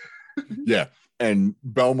 Yeah, and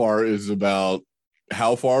Belmar is about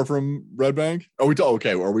How far from Red Bank? Are we talking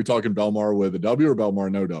Belmar with a W or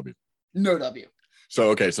Belmar no W? No W.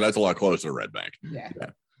 So that's a lot closer to Red Bank. Yeah.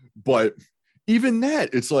 But even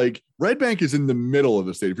that, it's like Red Bank is in the middle of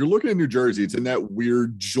the state. If you're looking at New Jersey, it's in that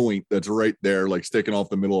weird joint that's right there, like sticking off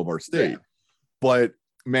the middle of our state. Yeah. But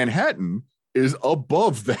Manhattan is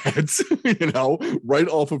above that, right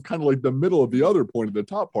off of kind of like the middle of the other point of the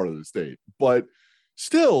top part of the state. But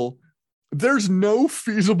still, there's no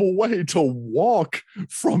feasible way to walk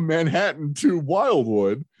from Manhattan to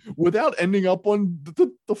Wildwood without ending up on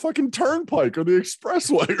the fucking turnpike or the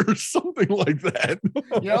expressway or something like that.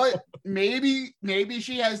 You know what? Maybe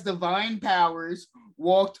she has divine powers,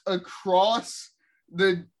 walked across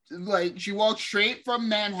she walked straight from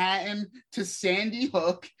Manhattan to Sandy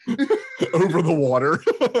Hook. Over the water.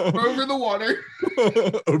 Over the water.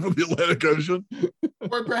 Over the Atlantic Ocean.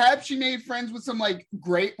 Or perhaps she made friends with some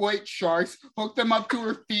great white sharks, hooked them up to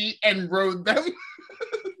her feet, and rode them.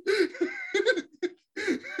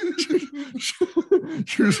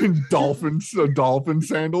 Using dolphin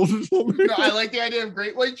sandals or something. No, I like the idea of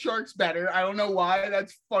great white sharks better. I don't know why.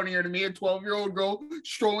 That's funnier to me. A 12-year-old girl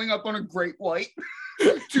strolling up on a great white.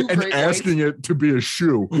 And asking it to be a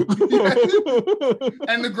shoe. Yeah.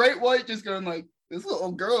 And the great white just going this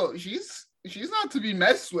little girl, she's not to be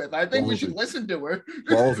messed with. I think we should listen to her.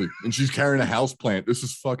 Ballsy. And she's carrying a house plant. This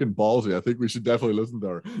is fucking ballsy. I think we should definitely listen to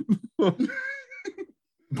her.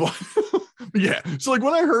 But yeah, so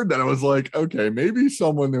when I heard that, I was like, okay, maybe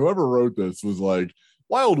whoever wrote this was like,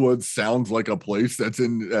 Wildwood sounds like a place that's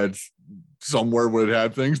somewhere where it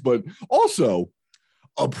had things, but also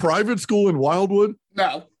a private school in Wildwood.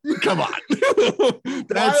 No, come on.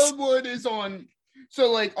 Wildwood is on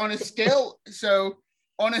a scale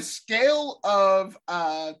of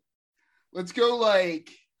let's go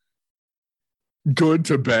good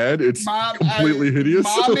to bad. It's completely hideous.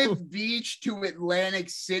 Monmouth Beach to Atlantic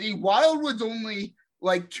City. Wildwood's only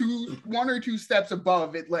 1 or 2 steps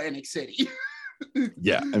above Atlantic City.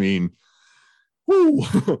 Yeah, I mean,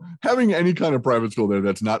 having any kind of private school there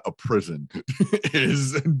that's not a prison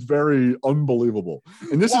is very unbelievable.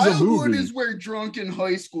 And this Wildwood is a movie. Wildwood is where drunken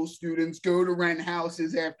high school students go to rent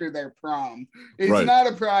houses after their prom. It's right. Not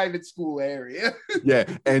a private school area. Yeah,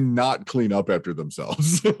 and not clean up after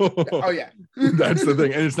themselves. Oh yeah, that's the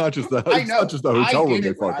thing. And it's not just the hotel room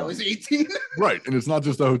they fuck up. I was 18. Right, and it's not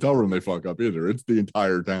just the hotel room they fuck up either. It's the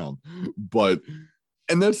entire town.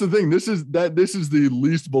 And that's the thing. This is the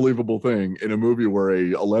least believable thing in a movie where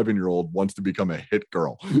a 11-year-old wants to become a hit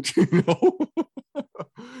girl.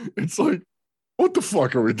 It's like, what the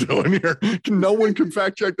fuck are we doing here? No one can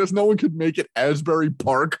fact check this. No one could make it Asbury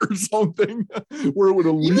Park or something where it would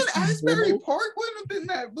at least even Asbury Park wouldn't have been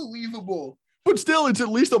that believable. But still, it's at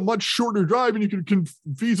least a much shorter drive, and you can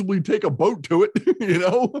feasibly take a boat to it.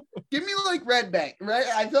 Give me Red Bank, right?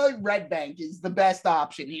 I feel like Red Bank is the best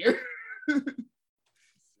option here.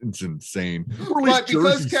 It's insane. But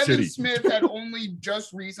because Kevin Smith had only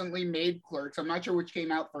just recently made Clerks, I'm not sure which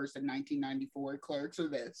came out first in 1994, Clerks or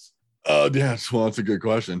this. Yes, well, that's a good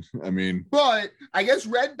question. I mean, but I guess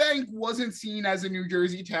Red Bank wasn't seen as a New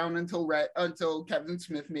Jersey town until Kevin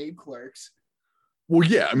Smith made Clerks. Well,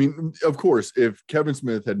 yeah, I mean, of course, if Kevin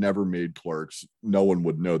Smith had never made Clerks, no one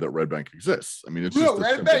would know that Red Bank exists. I mean, it's just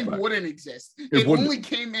Red Bank wouldn't exist. It only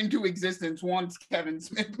came into existence once Kevin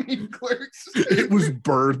Smith made Clerks. It was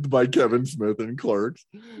birthed by Kevin Smith and Clerks.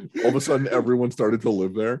 All of a sudden, everyone started to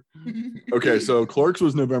live there. Okay, so Clerks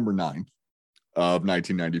was November 9th of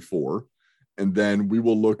 1994. And then we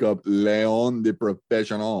will look up Léon le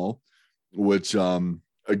Professionnel, which,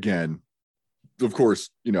 again, of course,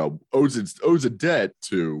 owes a debt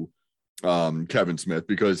to Kevin Smith,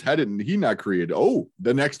 because hadn't he not created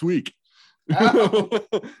the next week,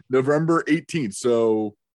 November 18th.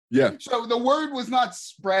 So yeah. So the word was not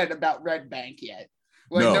spread about Red Bank yet.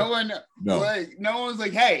 No one was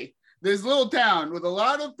like, hey, this little town with a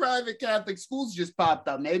lot of private Catholic schools just popped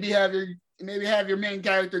up. Maybe have your main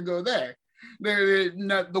character go there.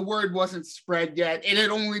 The word wasn't spread yet. It had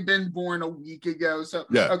only been born a week ago. So,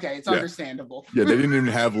 yeah, okay, it's understandable. Yeah, they didn't even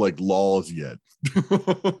have laws yet.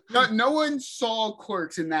 No one saw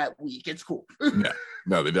Clerks in that week. It's cool. Yeah,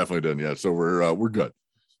 no, they definitely didn't. Yeah, so we're good.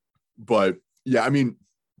 But yeah, I mean,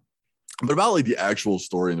 but about the actual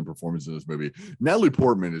story and the performance in this movie, Natalie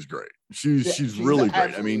Portman is great. She's really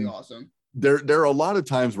great. I mean, awesome. There are a lot of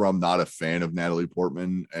times where I'm not a fan of Natalie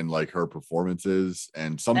Portman and her performances,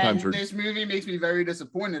 and sometimes this movie makes me very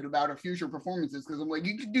disappointed about her future performances, because I'm like,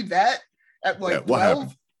 you could do that at 12. What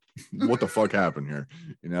happened? What the fuck happened here?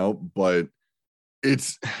 But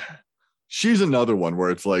she's another one where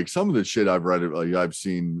it's like some of the shit I've read, like I've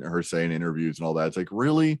seen her say in interviews and all that. It's like,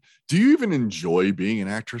 really? Do you even enjoy being an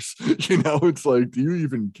actress? It's like, do you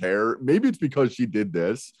even care? Maybe it's because she did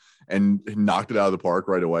this and knocked it out of the park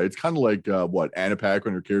right away. It's kind of like what Anna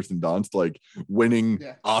Paquin or Kirsten Dunst, like winning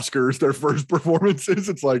Oscars their first performances.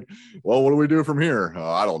 It's like, well, what do we do from here?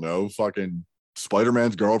 I don't know. Fucking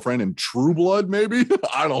Spider-Man's girlfriend and True Blood, maybe.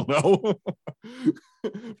 I don't know.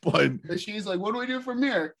 But she's like, what do we do from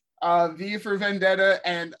here? V for Vendetta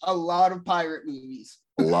and a lot of pirate movies.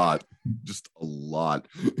 A lot, just a lot.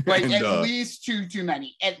 Like and, at least too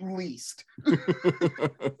many, at least.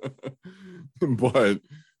 But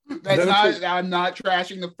that's not. I'm not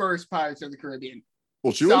trashing the first Pirates of the Caribbean.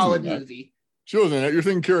 Well, she solid wasn't movie. She wasn't in it. You're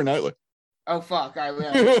thinking Keira Knightley. Oh fuck!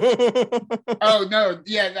 Oh no,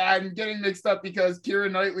 yeah, I'm getting mixed up because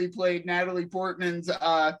Keira Knightley played Natalie Portman's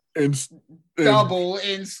double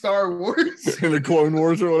in Star Wars, in the Clone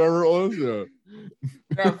Wars or whatever it was.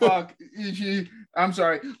 Yeah, fuck. I'm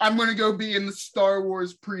sorry. I'm gonna go be in the Star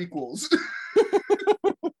Wars prequels.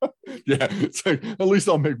 Yeah, it's like at least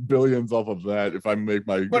I'll make billions off of that if I make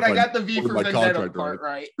my. But I got the V for Vendetta part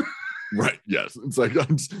right. Right. Yes. It's like I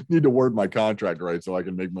just need to word my contract right so I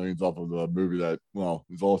can make millions off of the movie that, well,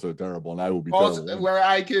 is also terrible, and I will be also terrible.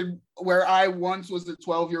 Where I once was a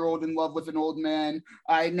 12-year-old in love with an old man,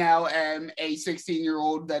 I now am a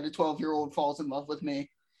 16-year-old that a 12-year-old falls in love with me.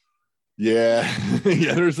 Yeah.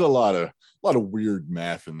 Yeah. There's a lot of weird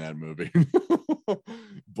math in that movie,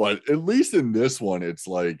 but at least in this one, it's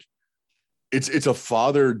like it's a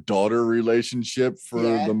father-daughter relationship for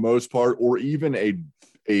the most part, or even a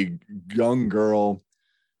young girl,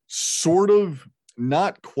 sort of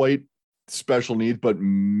not quite special needs, but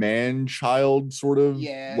man-child sort of.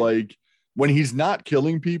 Yeah. Like when he's not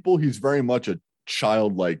killing people, he's very much a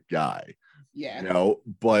childlike guy. Yeah.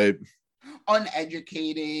 But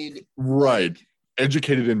uneducated. Right.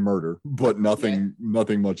 Educated in murder, but nothing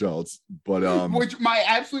much else. But which my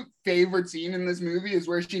absolute favorite scene in this movie is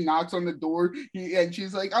where she knocks on the door and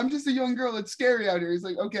she's like, I'm just a young girl, it's scary out here. He's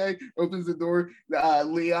like, okay, opens the door.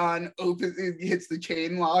 Leon hits the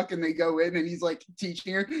chain lock and they go in and he's like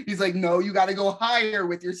teaching her. He's like, no, you got to go higher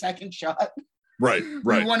with your second shot. Right.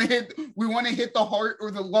 We want to hit the heart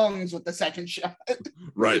or the lungs with the second shot.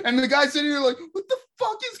 Right. And the guy's sitting here like, what the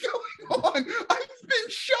fuck is going on? I've been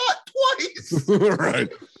shot twice.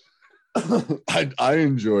 Right. I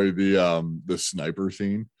enjoy the sniper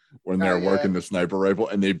scene when they're working the sniper rifle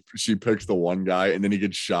and she picks the one guy and then he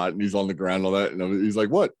gets shot and he's on the ground and all that, and he's like,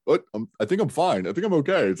 what I think I'm fine, I think I'm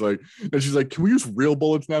okay. It's like, and she's like, can we use real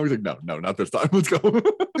bullets now? He's like, no, not this time, let's go.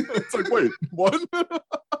 It's like, wait, what?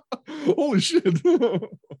 Holy shit.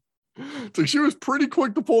 It's like she was pretty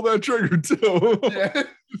quick to pull that trigger too. Yeah.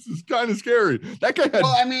 This is kind of scary. That guy had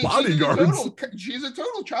bodyguards. She's a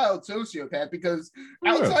total child sociopath because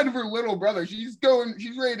outside of her little brother, she's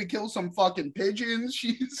ready to kill some fucking pigeons.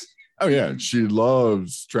 Oh yeah, she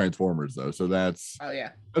loves Transformers though, so that's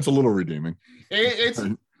a little redeeming. It's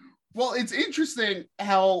interesting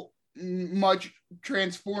how much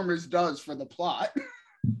Transformers does for the plot.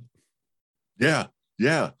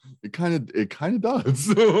 Yeah, it kind of does.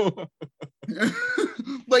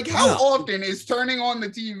 Like how often is turning on the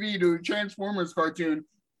TV to a Transformers cartoon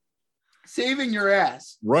saving your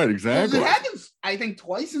ass? Right, exactly. It happens, I think,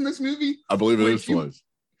 twice in this movie. I believe it is twice.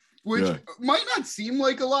 Which might not seem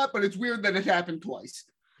like a lot, but it's weird that it happened twice.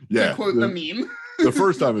 Yeah. To quote the meme. The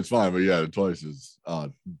first time it's fine, but twice is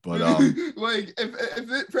odd. But like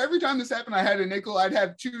if for every time this happened, I had a nickel, I'd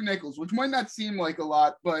have 2 nickels, which might not seem like a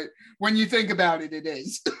lot, but when you think about it, it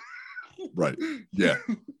is. Right. Yeah.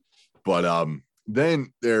 But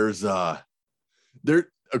then there's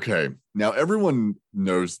okay. Now everyone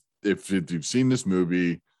knows, if you've seen this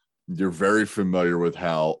movie, you're very familiar with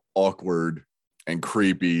how awkward and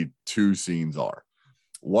creepy 2 scenes are.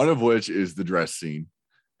 One of which is the dress scene,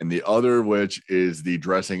 and the other which is the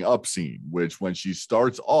dressing up scene, which when she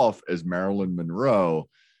starts off as Marilyn Monroe,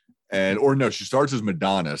 she starts as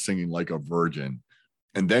Madonna singing like a virgin,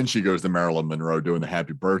 and then she goes to Marilyn Monroe doing the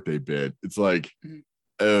happy birthday bit. It's like,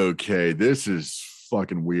 okay, this is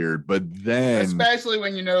fucking weird. But then, especially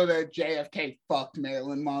when you know that JFK fucked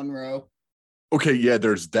Marilyn Monroe. Okay, yeah,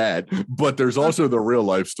 there's that, but there's also the real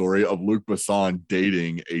life story of Luc Besson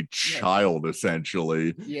dating a child,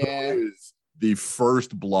 essentially. Yeah. Who is the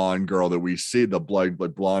first blonde girl that we see, the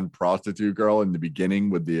blonde prostitute girl in the beginning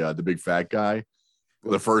with the big fat guy,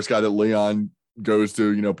 the first guy that Leon goes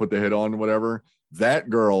to, put the hit on, whatever. That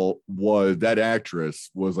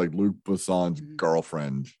actress was like Luc Besson's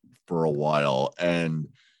girlfriend for a while, and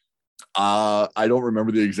I don't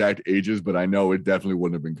remember the exact ages, but I know it definitely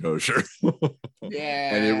wouldn't have been kosher.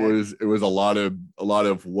 Yeah. And it was a lot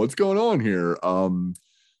of what's going on here.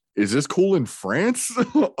 Is this cool in France?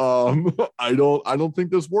 I don't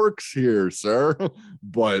think this works here, sir.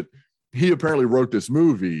 But he apparently wrote this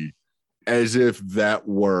movie as if that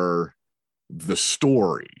were the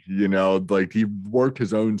story, like he worked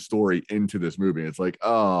his own story into this movie. It's like,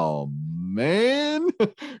 oh man,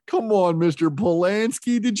 come on, Mr.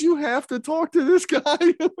 Polanski, did you have to talk to this guy?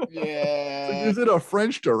 Yeah. Like, is it a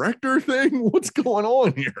French director thing? What's going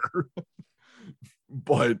on here?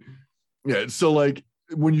 But yeah, so like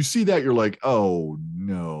when you see that, you're like, oh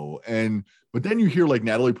no. But then you hear like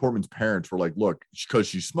Natalie Portman's parents were like, look, because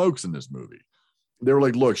she smokes in this movie. They were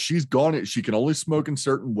like, look, she's gone. She can only smoke in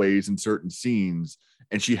certain ways in certain scenes,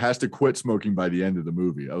 and she has to quit smoking by the end of the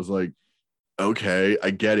movie. I was like, okay,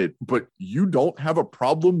 I get it. But you don't have a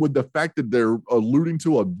problem with the fact that they're alluding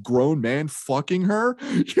to a grown man fucking her?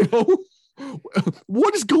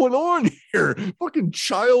 What is going on here? Fucking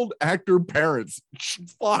child actor parents.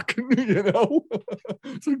 Fuck,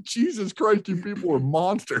 It's like, Jesus Christ, you people are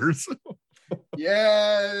monsters.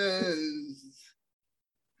 Yes.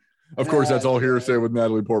 Of course, that's all hearsay with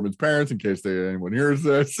Natalie Portman's parents, in case anyone hears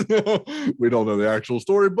this. We don't know the actual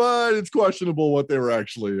story, but it's questionable what they were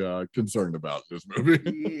actually concerned about in this movie.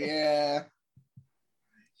 Yeah.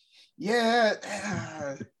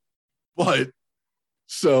 Yeah. But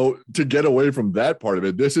so to get away from that part of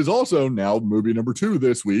it, this is also now movie number 2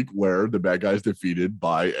 this week, where the bad guy's defeated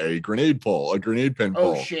by a grenade pin pull.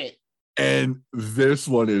 Oh, shit. And this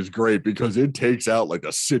one is great because it takes out like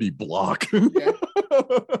a city block. Yeah.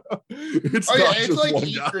 It's like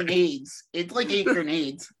 8 grenades. It's like 8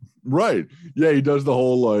 grenades. Right. Yeah, he does the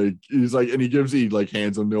whole like, he's like, and he like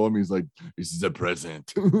hands them to him. He's like, this is a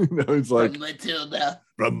present. It's like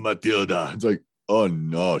from Matilda. It's like, oh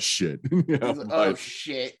no, shit. Oh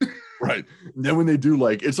shit. Right. And then when they do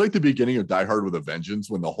like, it's like the beginning of Die Hard with a Vengeance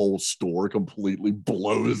when the whole store completely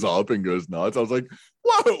blows up and goes nuts. I was like,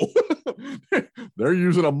 whoa, they're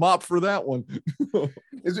using a mop for that one.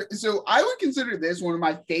 So I would consider this one of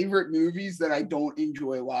my favorite movies that I don't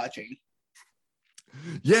enjoy watching.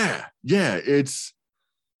 Yeah. It's,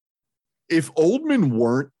 if Oldman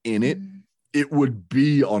weren't in it, it would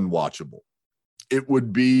be unwatchable. It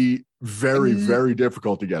would be very, very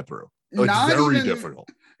difficult to get through. Like, very difficult.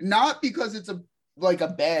 Not because it's a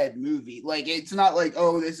bad movie. Like, it's not like,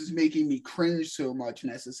 oh, this is making me cringe so much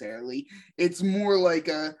necessarily. It's more like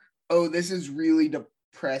oh, this is really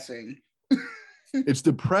depressing. It's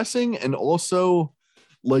depressing, and also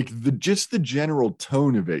like the general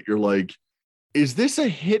tone of it. You're like, is this a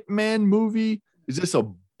hitman movie? Is this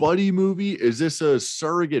a buddy movie? Is this a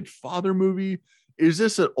surrogate father movie? Is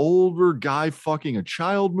this an older guy fucking a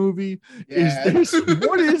child movie? Yeah.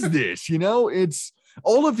 What is this? It's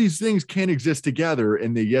all of these things can't exist together,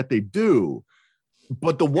 and yet they do.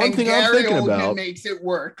 But the one thing I'm thinking about makes it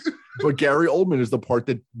work. But Gary Oldman is the part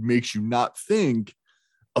that makes you not think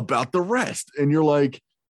about the rest. And you're like,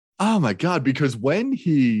 oh my God, because when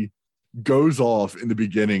he goes off in the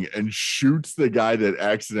beginning and shoots the guy that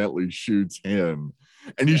accidentally shoots him,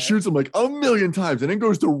 and he shoots him like a million times and then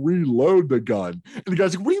goes to reload the gun. And the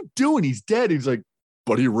guy's like, what are you doing? He's dead. He's like,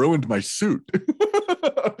 but he ruined my suit.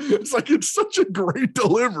 It's like, it's such a great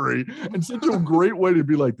delivery and such a great way to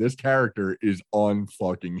be like, this character is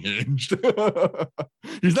unfucking hinged.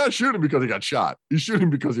 He's not shooting because he got shot. He's shooting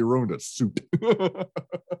because he ruined a suit.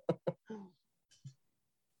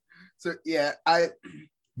 So yeah,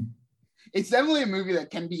 it's definitely a movie that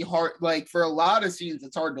can be hard. Like, for a lot of scenes,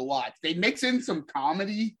 it's hard to watch. They mix in some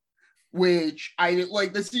comedy, which I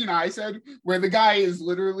like the scene I said where the guy is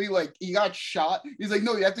literally like, he got shot. He's like,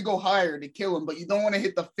 no, you have to go higher to kill him, but you don't want to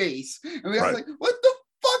hit the face. And the guy's like, what the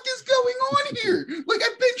fuck is going on here? Like,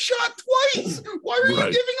 I've been shot twice. Why are you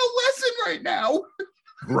giving a lesson right now?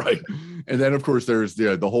 Right. And then, of course, there's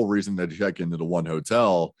the whole reason that you check into the one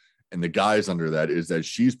hotel and the guys under that is that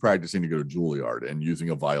she's practicing to go to Juilliard and using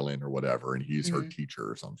a violin or whatever. And he's her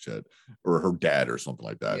teacher or some shit, or her dad or something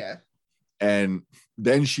like that. Yeah. And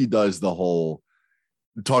then she does the whole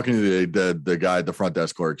talking to the guy at the front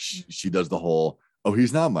desk clerk. She does the whole, oh,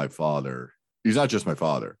 he's not my father. He's not just my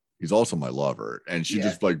father. He's also my lover. And she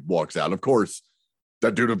just like walks out. Of course,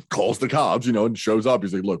 that dude calls the cops, and shows up.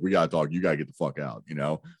 He's like, look, we got to talk. You got to get the fuck out,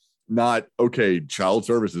 Not, okay, child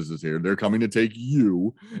services is here. They're coming to take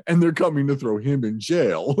you and they're coming to throw him in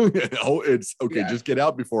jail. It's okay. Just get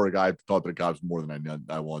out before a guy talk to the cops more than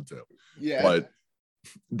I want to. Yeah. But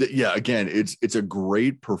again, it's a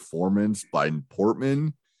great performance by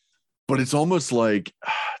Portman, but it's almost like,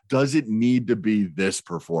 does it need to be this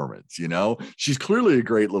performance? You know, she's clearly a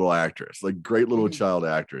great little actress, like great little child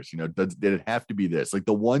actress. You know, did it have to be this? Like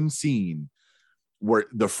the one scene where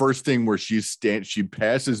the first thing where she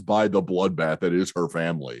passes by the bloodbath that is her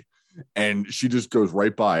family. And she just goes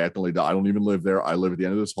right by. I don't even live there. I live at the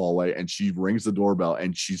end of this hallway. And she rings the doorbell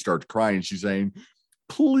and she starts crying. She's saying,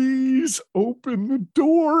 please open the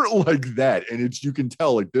door, like that. And you can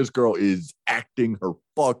tell like this girl is acting her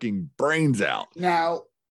fucking brains out. Now,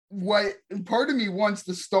 what part of me wants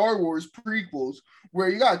the Star Wars prequels where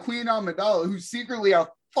you got Queen Amidala, who's secretly a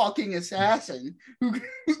fucking assassin who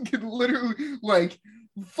can literally like,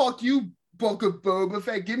 fuck you, Book of Boba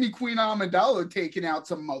Fett, give me Queen Amidala taking out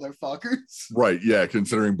some motherfuckers. Right, yeah,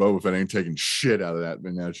 considering Boba Fett ain't taking shit out of that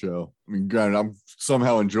in that show. I mean, granted, I'm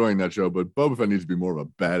somehow enjoying that show, but Boba Fett needs to be more of a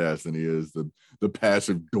badass than he is the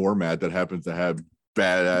passive doormat that happens to have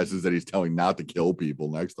badasses that he's telling not to kill people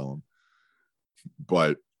next to him.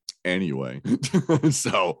 But anyway,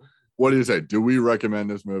 so what do you say? Do we recommend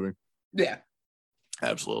this movie? Yeah.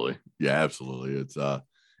 Absolutely. Yeah, absolutely.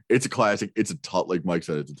 It's a classic. It's a tough, like Mike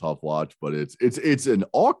said, it's a tough watch, but it's an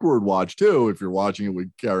awkward watch too. If you're watching it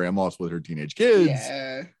with Carrie Ann Moss with her teenage kids,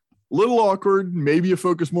 yeah, a little awkward. Maybe you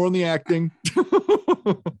focus more on the acting.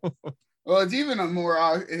 Well, it's even a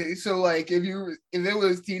more so like if it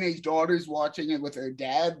was teenage daughters watching it with their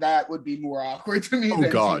dad, that would be more awkward to me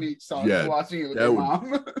than teenage sons watching it with their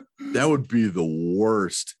mom. That would be the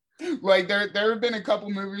worst. Like there have been a couple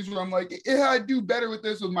movies where I'm like, yeah, I'd do better with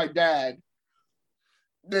this with my dad.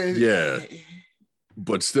 Yeah,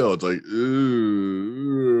 but still, it's like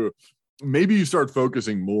maybe you start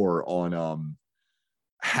focusing more on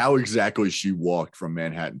how exactly she walked from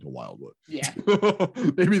Manhattan to Wildwood. Yeah,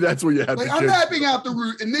 maybe that's what you have. Like I'm mapping out the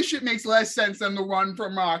route, and this shit makes less sense than the run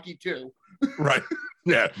from Rocky 2. Right?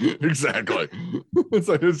 Yeah, exactly. It's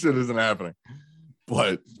like this shit isn't happening.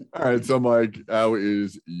 But all right, so Mike, how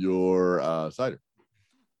is your cider?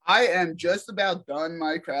 I am just about done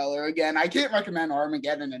my Crowler. Again, I can't recommend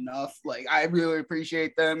Armageddon enough. Like, I really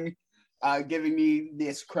appreciate them giving me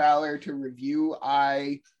this Crowler to review.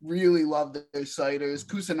 I really love their ciders.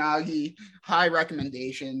 Kusanagi, high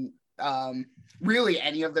recommendation. Really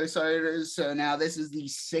any of their ciders. So now this is the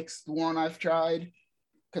 6th one I've tried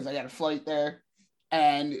because I got a flight there.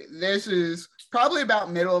 And this is probably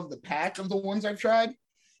about middle of the pack of the ones I've tried.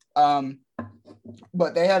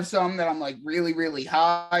 But they have some that I'm like really, really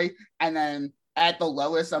high. And then at the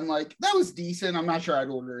lowest, I'm like, that was decent. I'm not sure I'd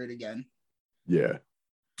order it again. Yeah.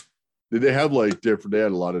 Did they have like different, they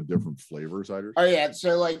had a lot of different flavor ciders? Oh yeah.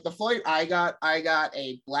 So like the flight I got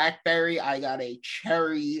a blackberry, I got a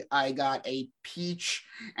cherry, I got a peach,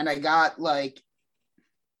 and I got like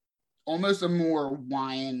almost a more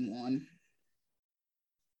wine one.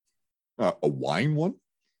 A wine one?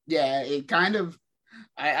 Yeah, it kind of,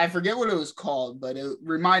 I forget what it was called, but it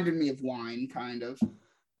reminded me of wine, kind of.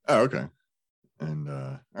 Oh, okay. And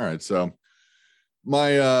all right, so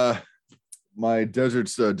my my dessert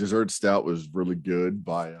stout was really good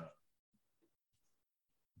by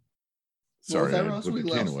sorry, I put the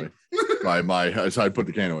can away. So I put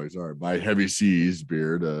the can away. Sorry, my Heavy Seas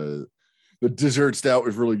beer. The dessert stout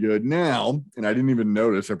was really good. Now, and I didn't even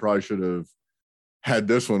notice. I probably should have had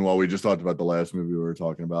this one while we just talked about the last movie we were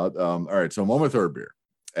talking about. All right, so I'm on my third beer,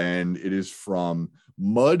 and it is from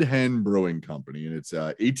Mud Hen Brewing Company, and it's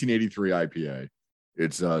 1883 IPA.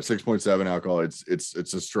 It's 6.7 alcohol. It's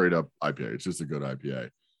a straight up IPA. It's just a good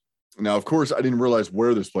IPA. Now, of course, I didn't realize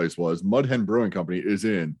where this place was. Mud Hen Brewing Company is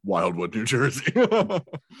in Wildwood, New Jersey.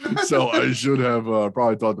 So I should have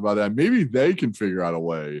probably talked about that. Maybe they can figure out a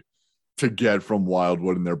way to get from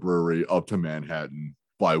Wildwood in their brewery up to Manhattan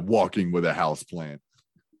by walking with a house plant.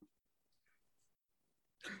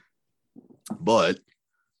 But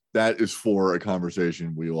that is for a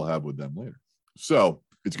conversation we will have with them later. So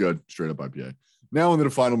it's good, straight up IPA. Now into the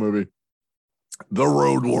final movie, The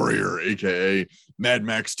Road Warrior, aka Mad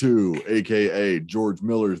Max 2, aka George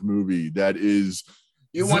Miller's movie. That is,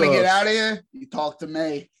 you want to get out of here? You talk to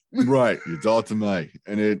me. Right, you talk to me,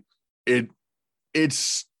 and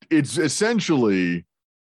it's essentially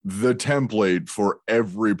the template for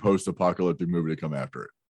every post-apocalyptic movie to come after it.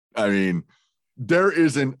 I mean, there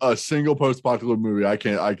isn't a single post-apocalyptic movie I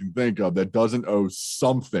can think of that doesn't owe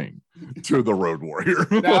something to The Road Warrior.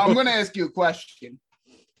 Now, I'm going to ask you a question.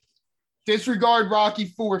 Disregard Rocky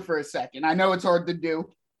 4 for a second. I know it's hard to do.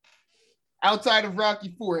 Outside of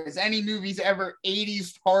Rocky 4, has any movies ever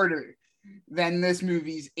 80s harder than this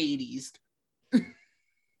movie's 80s?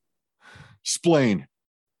 Explain.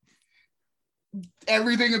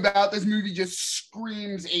 Everything about this movie just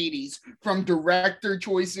screams 80s, from director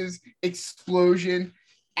choices, explosion,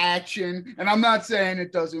 action, and I'm not saying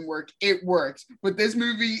it doesn't work. It works. But this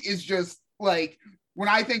movie is just like, when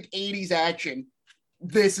I think 80s action,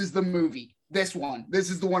 this is the movie. This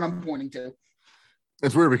is the one I'm pointing to.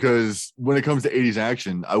 It's weird because when it comes to 80s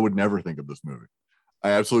action, I would never think of this movie. I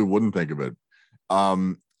absolutely wouldn't think of it.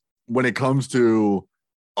 When it comes to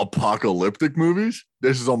apocalyptic movies,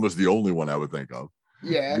 this is almost the only one I would think of.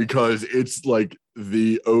 Yeah. Because it's like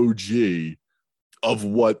the OG of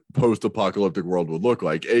what post-apocalyptic world would look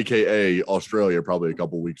like, aka Australia, probably a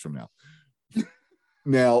couple weeks from now.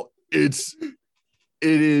 Now, it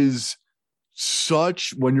is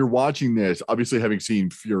such, when you're watching this, obviously having seen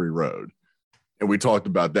Fury Road, and we talked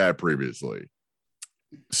about that previously,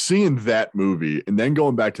 seeing that movie and then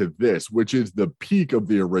going back to this, which is the peak of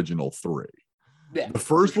the original three. Yeah. The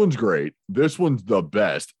first one's great. This one's the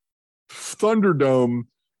best. Thunderdome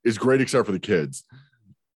is great except for the kids.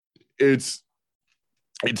 It's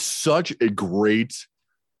such a great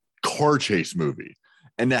car chase movie.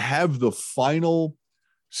 And to have the final,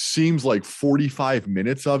 seems like 45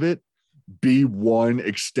 minutes of it be one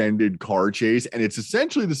extended car chase, and it's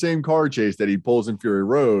essentially the same car chase that he pulls in Fury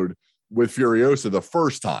Road with Furiosa the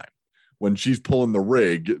first time, when she's pulling the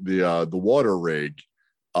rig, the water rig,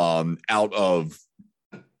 out of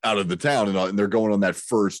the town, and they're going on that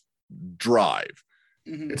first drive.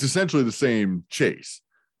 Mm-hmm. It's essentially the same chase,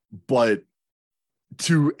 but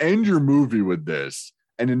to end your movie with this,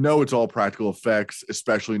 and to know it's all practical effects,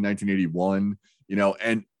 especially in 1981,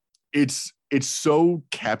 and it's so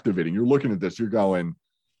captivating. You're looking at this, you're going,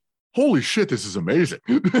 holy shit, this is amazing.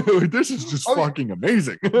 This is just fucking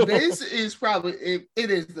amazing. This is probably, it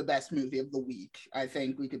is the best movie of the week. I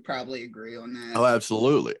think we could probably agree on that. Oh,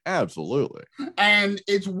 absolutely. Absolutely. And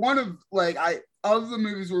it's one of, of the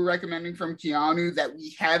movies we're recommending from Keanu that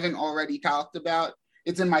we haven't already talked about,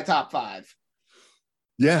 it's in my top 5.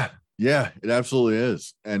 Yeah, it absolutely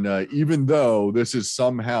is. And even though this is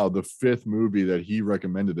somehow the 5th movie that he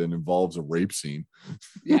recommended and involves a rape scene.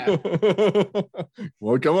 Yeah.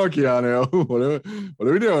 Well, come on, Keanu. What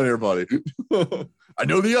are we doing here, buddy? I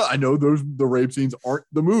know the rape scenes aren't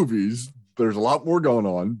the movies. There's a lot more going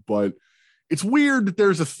on, but it's weird that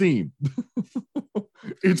there's a theme.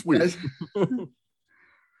 It's weird.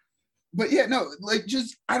 But yeah, no,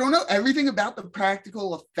 I don't know. Everything about the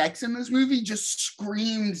practical effects in this movie just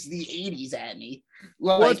screams the 80s at me.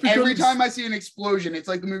 Every time I see an explosion, it's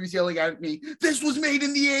like the movie's yelling at me, this was made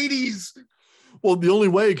in the 80s. Well, the only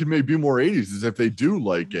way it could be more 80s is if they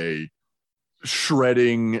do a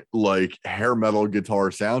shredding, hair metal guitar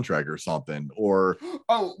soundtrack or something. Or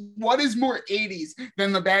what is more 80s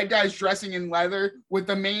than the bad guys dressing in leather with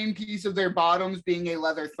the main piece of their bottoms being a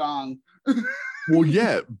leather thong? Well,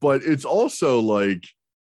 yeah, but it's also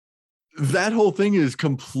that whole thing is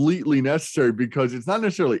completely necessary because it's not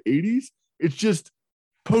necessarily 80s. It's just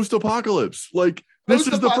post-apocalypse. This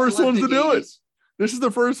is the first ones to do it. This is the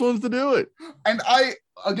first ones to do it. And I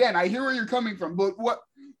hear where you're coming from, but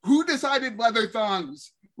who decided leather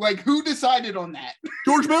thongs? Who decided on that?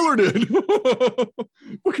 George Miller did.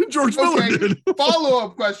 Fucking George Miller did.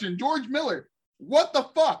 Follow-up question. George Miller, what the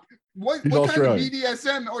fuck? What kind of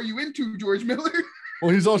BDSM are you into, George Miller?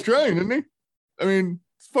 Well, he's Australian, isn't he? I mean,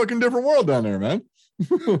 it's a fucking different world down there, man.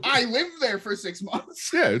 I lived there for 6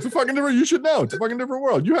 months. Yeah, it's a fucking different, you should know. It's a fucking different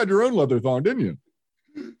world. You had your own leather thong, didn't you?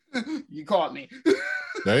 You caught me.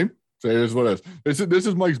 Hey, say this is what it is. This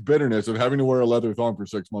is Mike's bitterness of having to wear a leather thong for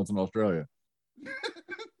 6 months in Australia.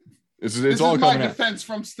 This is all coming out. My defense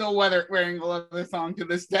from still wearing a leather thong to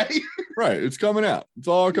this day. Right, it's coming out. It's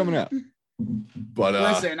all coming out. But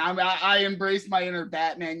listen, I embraced my inner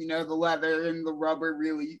Batman, the leather and the rubber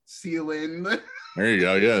really seal in. There you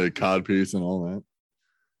go. Yeah, the cod piece and all that.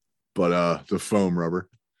 But the foam rubber.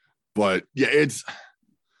 But yeah, it's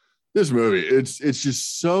this movie. It's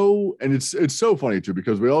just so, and it's so funny too,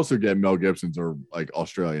 because we also get Mel Gibson's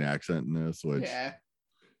Australian accent in this,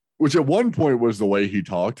 which at one point was the way he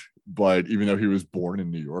talked, but even though he was born in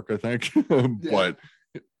New York, I think. But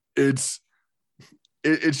it's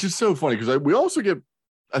just so funny because we also get,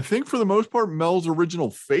 I think for the most part, Mel's original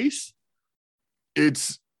face.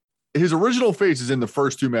 His original face is in the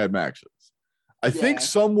first 2 Mad Maxes. I think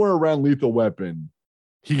somewhere around Lethal Weapon,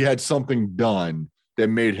 he had something done that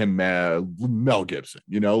made him Mel Gibson,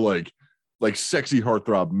 like sexy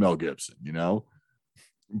heartthrob Mel Gibson,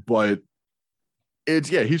 But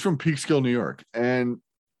he's from Peekskill, New York, and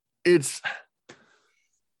it's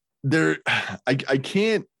there. I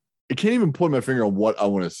can't even put my finger on what I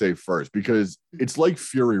want to say first because it's like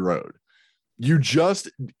Fury Road. You just,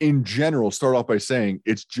 in general, start off by saying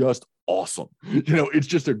it's just awesome. It's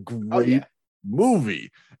just a great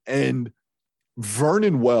movie. And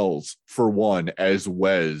Vernon Wells, for one, as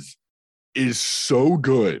Wes, is so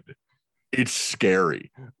good. It's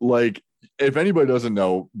scary. Like, if anybody doesn't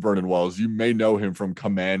know Vernon Wells, you may know him from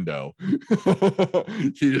Commando.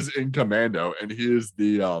 He is in Commando, and he is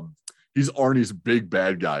he's Arnie's big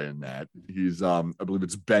bad guy in that. He's I believe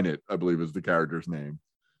it's Bennett, I believe is the character's name.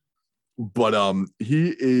 But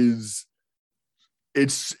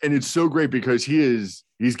it's so great because he's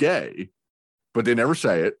gay, but they never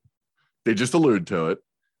say it. They just allude to it.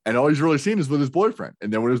 And all he's really seen is with his boyfriend.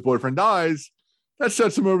 And then when his boyfriend dies, that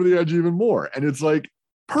sets him over the edge even more. And it's like,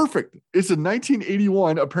 perfect. It's a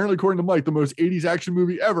 1981, apparently, according to Mike, the most 80s action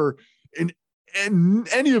movie ever. In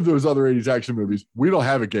any of those other 80s action movies, we don't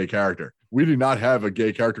have a gay character. We do not have a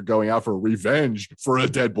gay character going out for revenge for a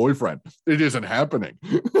dead boyfriend. It isn't happening.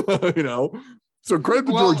 So credit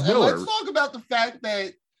to George Miller. Let's talk about the fact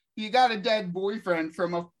that he got a dead boyfriend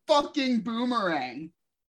from a fucking boomerang.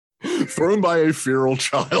 Thrown by a feral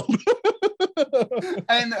child.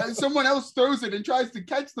 And someone else throws it and tries to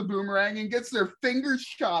catch the boomerang and gets their fingers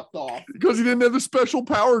chopped off. Because he didn't have the special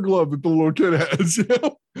power glove that the little kid has.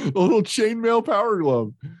 The little chainmail power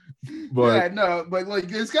glove. But like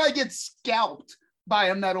this guy gets scalped by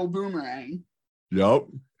a metal boomerang. Yep.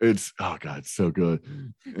 It's, oh God, it's so good.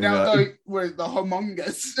 Now, with the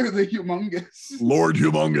humongous or the humongous. Lord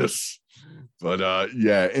Humongous. But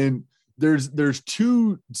yeah, and there's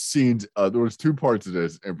two scenes, there was two parts of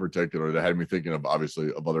this in particular that had me thinking of,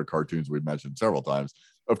 obviously, of other cartoons we've mentioned several times.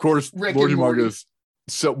 Of course, Rick Lord and Morty. Humongous.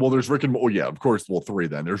 So, well, there's Rick and Morty. Yeah, of course. Well, three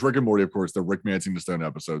then. There's Rick and Morty, of course, the Rick Mancing the Stone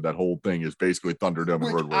episode. That whole thing is basically Thunderdome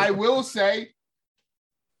and Road Warrior. I will say,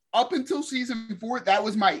 up until season 4, that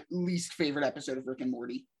was my least favorite episode of Rick and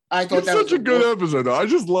Morty. I thought that was such a good episode, though. I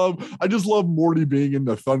just love Morty being in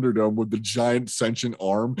the Thunderdome with the giant sentient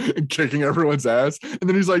arm and kicking everyone's ass. And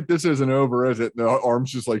then he's like, "This isn't over, is it?" And the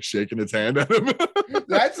arm's just like shaking its hand at him.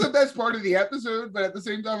 That's the best part of the episode, but at the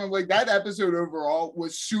same time, I'm like, that episode overall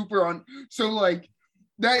was super on. So like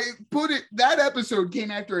that episode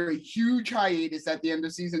came after a huge hiatus at the end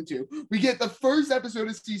of season 2. We get the first episode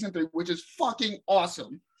of season 3, which is fucking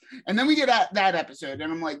awesome, and then we get that episode,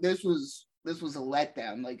 and I'm like, this was a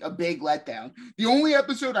letdown, like a big letdown. The only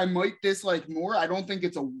episode I might dislike more, I don't think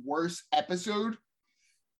it's a worse episode,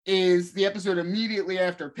 is the episode immediately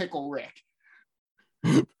after Pickle Rick.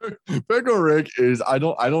 Pickle Rick is, I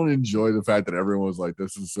don't enjoy the fact that everyone was like,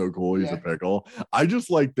 this is so cool, he's a pickle. I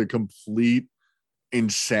just like the complete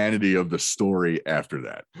insanity of the story after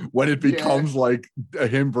that, when it becomes like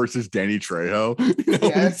him versus Danny Trejo.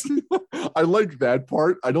 Yes. I like that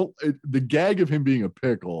part. The gag of him being a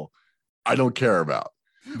pickle, I don't care about.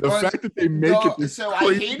 The fact that they make it this so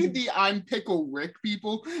crazy... I hated the I'm Pickle Rick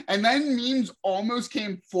people, and then memes almost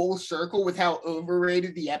came full circle with how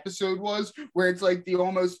overrated the episode was, where it's like the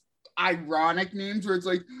almost ironic memes where it's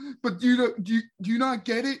like, but do you not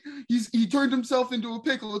get it? He turned himself into a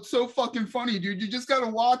pickle. It's so fucking funny, dude. You just gotta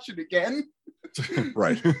watch it again.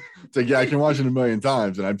 Right. It's like, yeah, I can watch it a million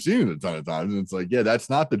times, and I've seen it a ton of times, and it's like, yeah, that's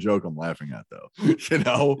not the joke I'm laughing at,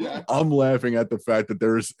 though. I'm laughing at the fact that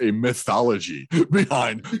there's a mythology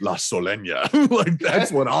behind La Solenia. Like,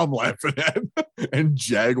 that's what I'm laughing at. And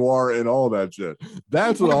Jaguar and all that shit.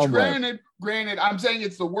 That's what I'm laughing at. Granted, I'm saying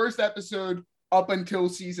it's the worst episode up until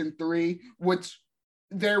season 3, which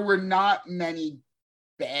there were not many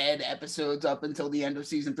bad episodes up until the end of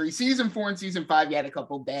season 3. Season 4 and season 5, you had a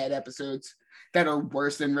couple bad episodes that are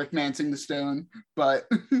worse than Rick Mancing the Stone, but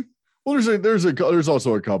well, there's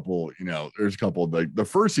also a couple, there's a couple, like the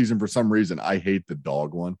first season, for some reason, I hate the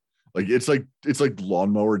dog one. Like it's like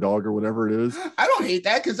Lawnmower Dog or whatever it is. I don't hate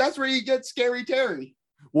that, because that's where you get Scary Terry.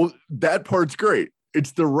 Well, that part's great.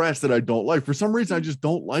 It's the rest that I don't like. For some reason, I just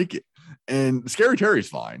don't like it. And Scary Terry's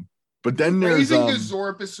fine. But then there's Raising the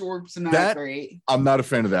Zorp's not great. I'm not a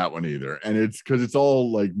fan of that one either. And it's because it's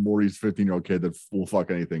all like Morty's 15-year-old kid that will fuck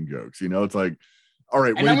anything jokes. It's like, all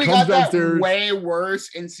right, and when then he we comes got downstairs, that way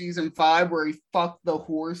worse in season 5 where he fucked the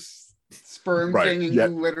horse sperm thing and you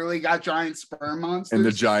literally got giant sperm monsters. And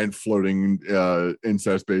the giant floating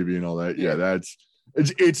incest baby and all that. Yeah, that's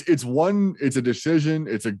it's a decision.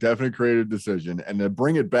 It's a definite creative decision. And to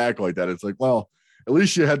bring it back like that, it's like, well, at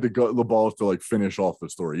least you had the balls to like finish off the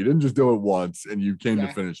story. You didn't just do it once and you came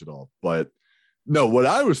to finish it off. But no, what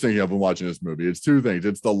I was thinking of when watching this movie, it's two things.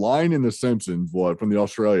 It's the line in The Simpsons, from the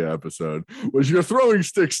Australia episode, was your throwing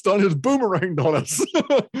stick stun has boomeranged on us.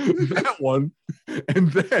 That one.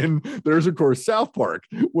 And then there's, of course, South Park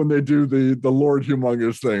when they do the Lord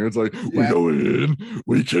Humongous thing. It's like, we go in,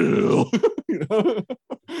 we kill.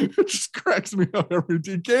 It just cracks me up every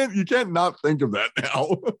time. You can't not think of that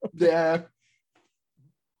now.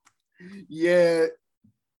 Yeah.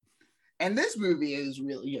 And this movie is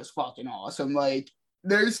really just fucking awesome. Like,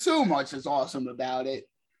 there's so much that's awesome about it.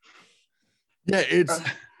 Yeah,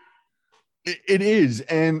 it is.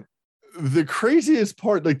 And the craziest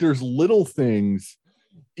part, like, there's little things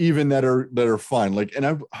even that are fun. Like, and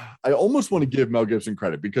I almost want to give Mel Gibson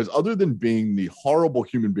credit, because other than being the horrible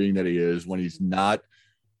human being that he is when he's not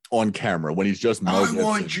on camera, when he's just Mel Gibson,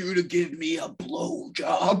 want you to give me a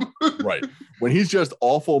blowjob. right? When he's just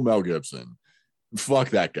awful Mel Gibson, fuck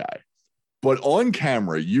that guy. But on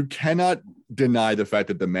camera, you cannot deny the fact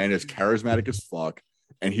that the man is charismatic as fuck,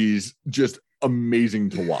 and he's just amazing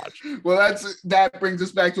to watch. Well, that brings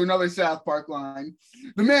us back to another South Park line.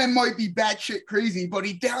 The man might be batshit crazy, but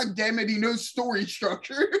he damn it, he knows story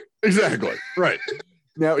structure. Exactly. Right.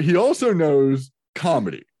 Now, he also knows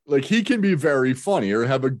comedy. Like, he can be very funny or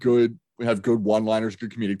have good one-liners, good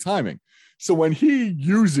comedic timing. So when he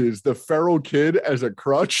uses the feral kid as a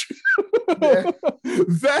crutch,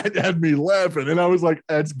 that had me laughing. And I was like,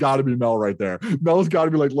 that's got to be Mel right there. Mel's got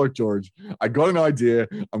to be like, look, George, I got an idea.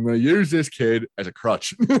 I'm going to use this kid as a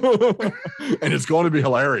crutch. And it's going to be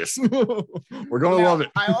hilarious. We're going to love it.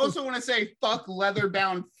 I also want to say, fuck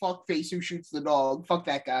leather-bound fuckface who shoots the dog. Fuck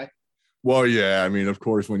that guy. Well, yeah, I mean, of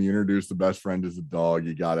course, when you introduce the best friend as a dog,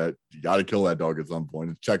 you gotta kill that dog at some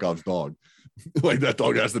point. It's Chekhov's dog. Like, that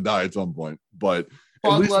dog has to die at some point. But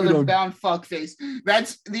fuck leather-bound fuckface.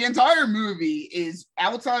 That's the entire movie. Is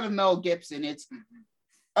outside of Mel Gibson. It's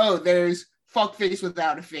there's fuckface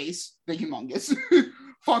without a face, the humongous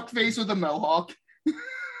fuckface with a mohawk.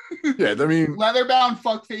 Yeah, I mean, leather-bound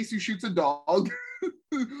fuckface who shoots a dog.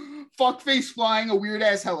 Fuckface flying a weird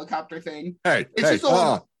ass helicopter thing. Just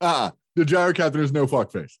the gyro captain is no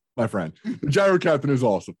fuckface, my friend. The gyro captain is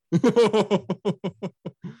awesome.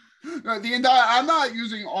 I'm not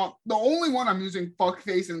using the only one I'm using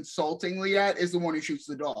fuckface insultingly at is the one who shoots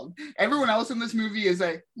the dog. Everyone else in this movie is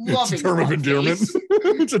a loving term of endearment.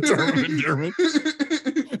 It's a term of endearment.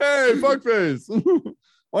 Hey, fuckface.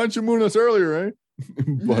 Why didn't you moon us earlier, eh?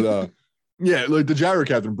 But yeah, like the gyro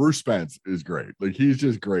captain, Bruce Spence is great. Like, he's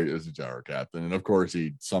just great as a gyro captain. And of course,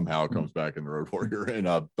 he somehow comes back in the Road Warrior and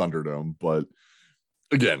Thunderdome. But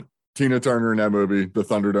again, Tina Turner in that movie, the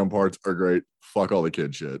Thunderdome parts are great. Fuck all the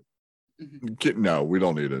kid shit. No, we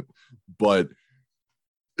don't need it. But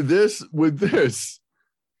the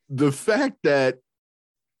fact that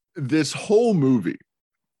this whole movie,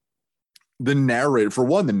 the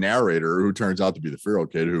narrator, who turns out to be the feral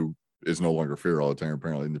kid, who is no longer feral,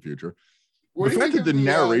 apparently in the future. The fact that the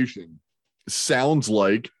narration sounds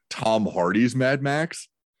like Tom Hardy's Mad Max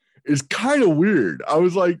is kind of weird. I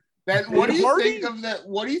was like, what do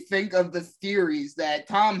you think of the theories that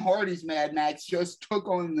Tom Hardy's Mad Max just took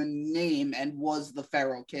on the name and was the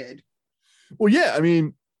feral kid? Well, yeah, I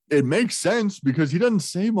mean, it makes sense because he doesn't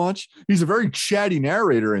say much. He's a very chatty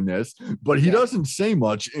narrator in this, but he doesn't say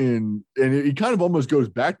much and he kind of almost goes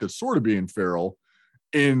back to sort of being feral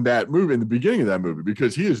in that movie, in the beginning of that movie,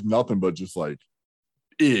 because he is nothing but just like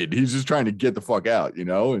he's just trying to get the fuck out,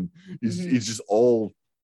 and he's just all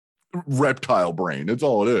reptile brain. That's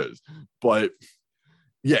all it is. But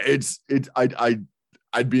yeah,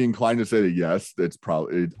 I'd be inclined to say that yes, that's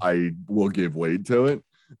probably I will give weight to it,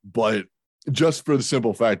 but just for the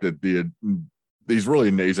simple fact that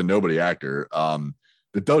he's a nobody actor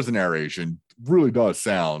that does the narration really does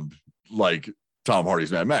sound like Tom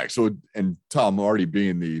Hardy's Mad Max. So, and Tom Hardy,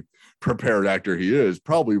 being the prepared actor he is,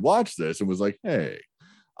 probably watched this and was like, hey,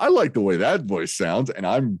 I like the way that voice sounds, and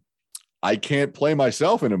I can't play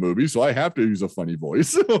myself in a movie, so I have to use a funny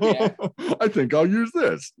voice. Yeah. I think I'll use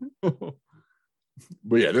this. But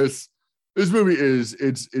yeah, this movie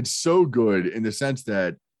it's so good in the sense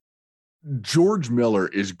that George Miller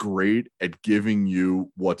is great at giving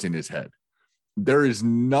you what's in his head. There is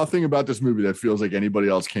nothing about this movie that feels like anybody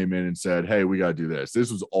else came in and said, hey, we got to do this. This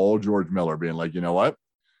was all George Miller being like, you know what?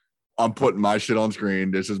 I'm putting my shit on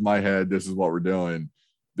screen. This is my head. This is what we're doing.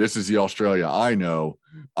 This is the Australia I know.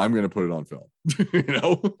 I'm going to put it on film.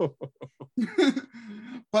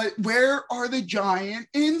 But where are the giant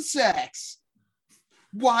insects?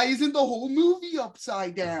 Why isn't the whole movie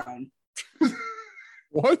upside down?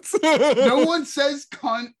 What? No one says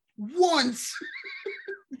cunt once.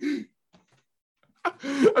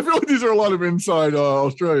 I feel like these are a lot of inside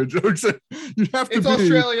Australia jokes. It's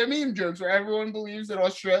Australia meme jokes where everyone believes that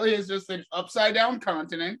Australia is just an upside down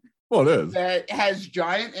continent. Well, it is. That has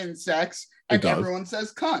giant insects, and everyone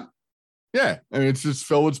says cunt. Yeah, I mean, it's just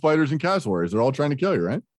filled with spiders and cassowaries. They're all trying to kill you,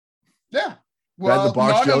 right? Yeah. Well,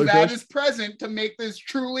 none of that is present to make this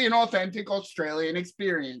truly an authentic Australian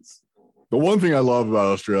experience. The one thing I love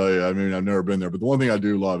about Australia, I mean, I've never been there, but the one thing I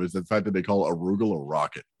do love is the fact that they call arugula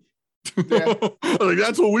rocket. Yeah. Like,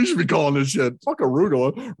 that's what we should be calling this shit. Fuck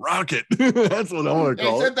arugula, rocket. That's what I want to They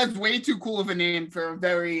call said it. that's way too cool of a name for a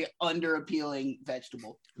very under-appealing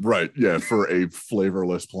vegetable. Right? Yeah, for a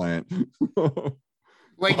flavorless plant.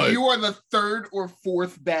 Like, But- you are the third or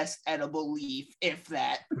fourth best edible leaf, if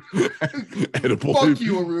that. Edible Fuck leaf.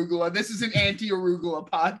 you, arugula. This is an anti-arugula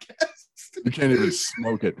podcast. You can't even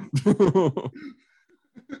smoke it.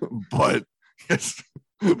 But yes,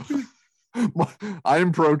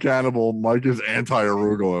 I'm pro cannibal. Mike is anti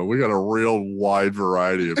arugula. We got a real wide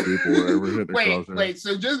variety of people. We're hitting across here. Wait.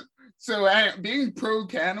 So being pro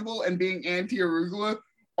cannibal and being anti arugula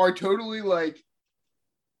are totally like,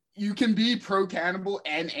 you can be pro cannibal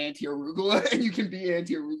and anti arugula, and you can be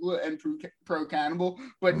anti arugula and pro cannibal,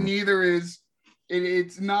 but neither is.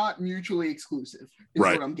 It's not mutually exclusive. Is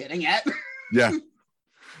Right. what I'm getting at. Yeah.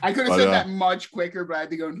 I could have But, said that much quicker, but I had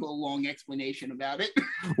to go into a long explanation about it.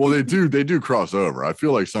 Well, they do cross over. I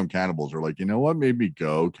feel like some cannibals are like, you know what made me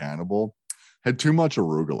go cannibal? Had too much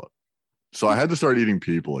arugula. So I had to start eating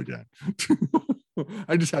people again.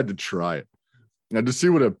 I just had to try it. Now to see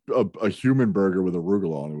what a human burger with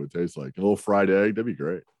arugula on it would taste like. A little fried egg, that'd be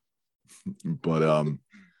great. But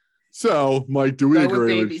so Mike, do we Go with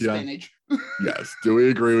agree with baby Keanu? spinach. Yes. Do we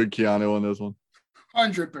agree with Keanu on this one?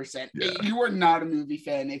 100%. Yeah. You are not a movie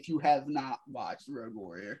fan if you have not watched Road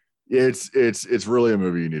Warrior. It's really a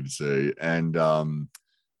movie you need to see. And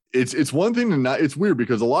it's one thing to not, it's weird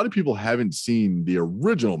because a lot of people haven't seen the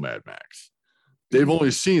original Mad Max. They've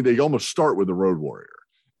only seen, they almost start with the Road Warrior.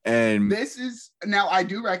 And This is now I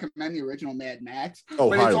do recommend the original Mad Max, oh,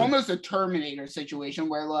 but highly. it's almost a Terminator situation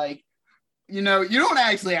where, like, you know, you don't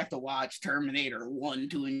actually have to watch Terminator 1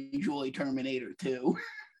 to enjoy Terminator 2.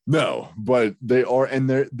 No, but they are, and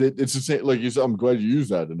it's the same. Like you said, I'm glad you used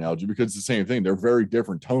that analogy because it's the same thing. They're very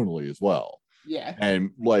different tonally as well. Yeah. And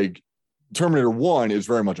like Terminator 1 is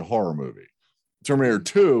very much a horror movie. Terminator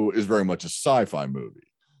 2 is very much a sci-fi movie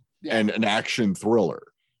Yeah. and an action thriller.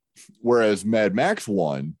 Whereas Mad Max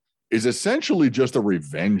 1 is essentially just a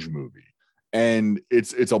revenge movie. And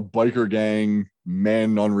it's a biker gang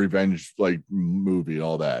man on revenge like movie and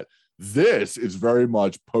all that. This is very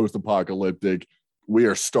much post-apocalyptic. We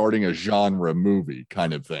are starting a genre movie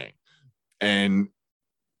kind of thing. And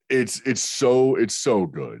it's so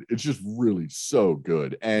good. It's just really so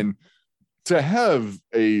good. And to have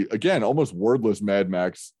a, again, almost wordless Mad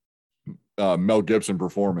Max Mel Gibson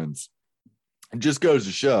performance, it just goes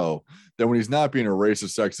to show that when he's not being a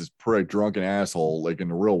racist, sexist prick, drunken asshole like in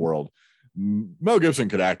the real world, Mel Gibson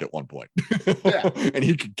could act at one point. Yeah. And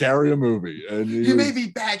he could carry a movie. And He may be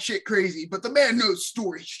batshit crazy, but the man knows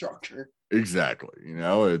story structure. exactly, you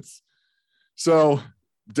know, it's so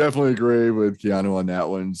definitely agree with Keanu on that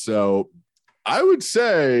one. So I would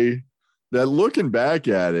say that looking back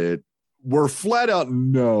at it, we're flat out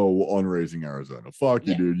no on Raising Arizona. Fuck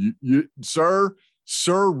you, Yeah. dude. You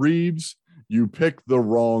Sir Reeves, you picked the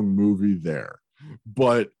wrong movie there.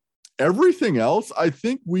 But everything else, I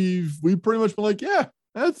think we've pretty much been like, yeah,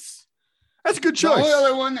 that's a good The choice. only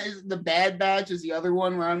other one is The Bad Batch is the other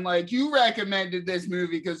one where I'm like, you recommended this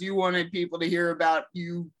movie because you wanted people to hear about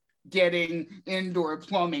you getting indoor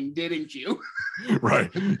plumbing, didn't you?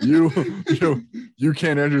 Right. You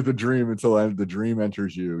can't enter the dream until the dream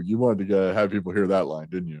enters you. You wanted to have people hear that line,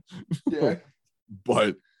 didn't you? Yeah.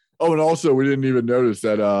 But and also we didn't even notice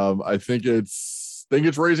that I think it's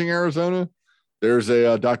Raising Arizona. There's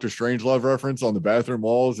a Dr. Strangelove reference on the bathroom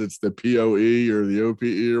walls. It's the POE or the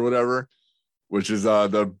OPE or whatever, which is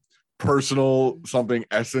the personal something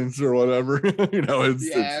essence or whatever. You know, it's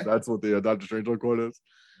that's what the Dr. Strangelove quote is.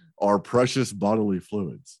 Our precious bodily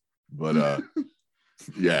fluids. But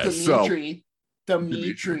yeah,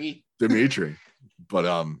 Dimitri. But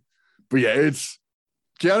yeah, it's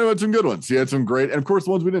Keanu had some good ones. He had some great, and of course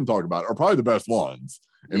the ones we didn't talk about are probably the best ones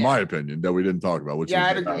in my opinion that we didn't talk about, which is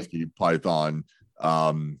Lebowski, Python,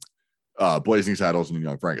 Blazing Saddles, and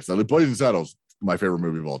Young Frankenstein. So the Blazing Saddles, my favorite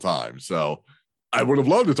movie of all time. So I would have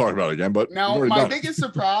loved to talk about it again, but now my biggest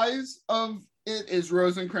surprise of it is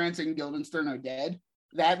Rosencrantz and Guildenstern Are Dead.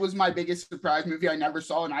 That was my biggest surprise movie I never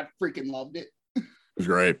saw, and I freaking loved it. It was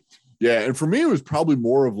great. Yeah, and for me, it was probably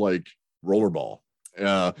more of like Rollerball.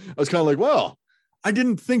 I was kind of like, well, I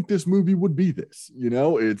didn't think this movie would be this. You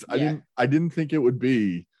know, I didn't think it would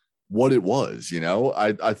be what it was. You know,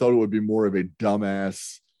 I thought it would be more of a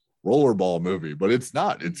dumbass rollerball movie, but it's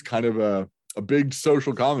not. It's kind of a big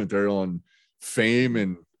social commentary on fame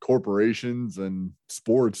and corporations and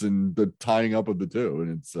sports and the tying up of the two,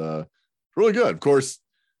 and it's really good. Of course,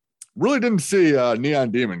 really didn't see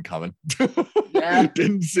Neon Demon coming. Yeah.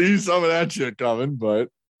 Didn't see some of that shit coming, but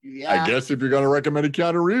Yeah. I guess if you're going to recommend a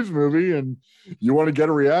Keanu Reeves movie and you want to get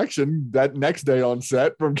a reaction that next day on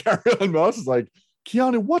set from Carrie-Anne Moss, is like,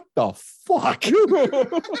 Keanu, what the fuck?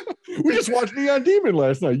 We just watched Neon Demon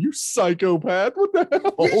last night. You psychopath. What the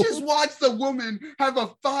hell? We just watched the woman have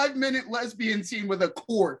a 5-minute lesbian scene with a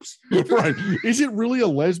corpse. Right. Is it really a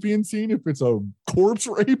lesbian scene if it's a corpse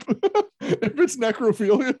rape? If it's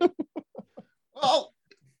necrophilia? Well,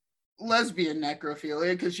 lesbian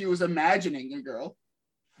necrophilia because she was imagining a girl.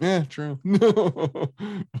 Yeah, true.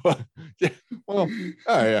 But, yeah, well,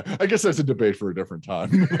 yeah. I guess that's a debate for a different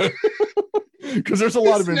time. Because there's a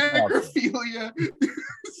lot of necrophilia.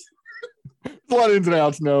 A lot of ins and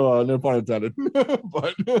outs, no pun intended.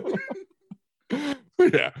 But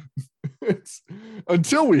yeah, it's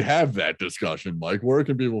until we have that discussion, Mike, where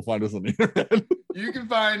can people find us on the internet? You can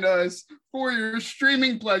find us for your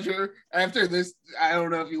streaming pleasure after this. I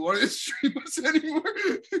don't know if you want to stream us anymore.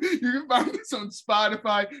 You can find us on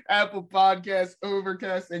Spotify, Apple Podcasts,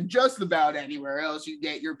 Overcast, and just about anywhere else you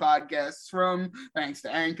get your podcasts from. Thanks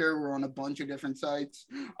to Anchor, we're on a bunch of different sites.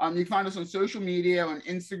 You can find us on social media on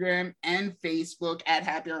Instagram and Facebook at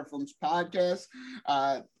Happy Hour Films Podcast.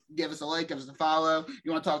 Give us a like, give us a follow.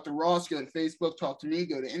 You want to talk to Ross, go to Facebook. Talk to me,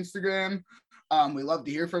 go to Instagram. We love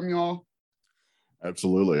to hear from y'all.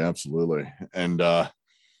 Absolutely. And all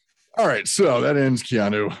right, so that ends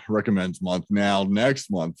Keanu Recommends month. Now,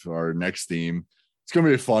 next month, our next theme, it's going to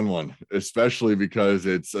be a fun one, especially because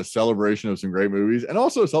it's a celebration of some great movies and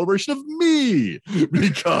also a celebration of me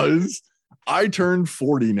because I turned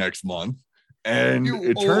 40 next month. And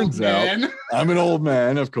it turns out I'm an old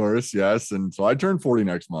man, of course. Yes. And so I turned 40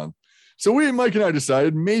 next month. So Mike and I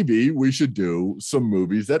decided maybe we should do some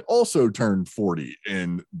movies that also turned 40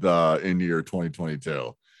 in the year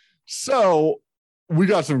 2022. So we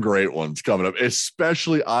got some great ones coming up,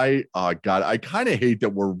 especially I kind of hate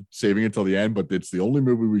that we're saving it till the end, but it's the only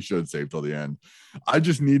movie we should save till the end. I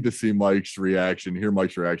just need to see Mike's reaction, hear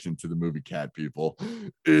Mike's reaction to the movie Cat People.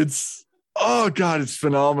 It's, oh God, it's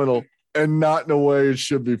phenomenal. And not in a way it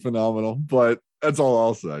should be phenomenal, but that's all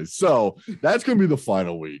I'll say. So that's going to be the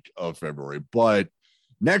final week of February. But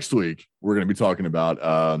next week, we're going to be talking about,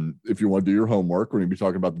 if you want to do your homework, we're going to be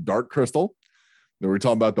talking about The Dark Crystal. Then we're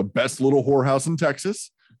talking about The Best Little Whorehouse in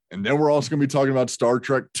Texas. And then we're also going to be talking about Star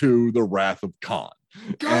Trek II, The Wrath of Khan.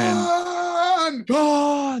 Khan!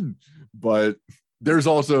 But there's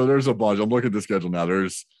a bunch. I'm looking at the schedule now.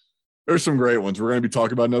 There's some great ones. We're going to be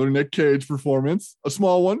talking about another Nick Cage performance, a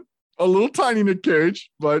small one. A little tiny Nick Cage,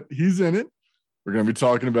 but he's in it. We're going to be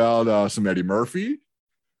talking about some Eddie Murphy.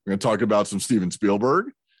 We're going to talk about some Steven Spielberg.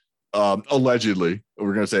 Allegedly,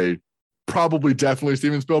 we're going to say probably definitely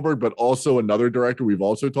Steven Spielberg, but also another director we've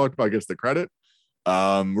also talked about gets the credit.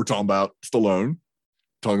 We're talking about Stallone,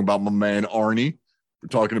 talking about my man Arnie. We're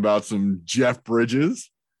talking about some Jeff Bridges.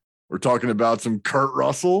 We're talking about some Kurt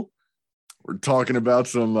Russell. We're talking about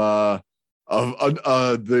some of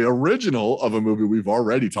the original of a movie we've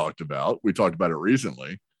already talked about. We talked about it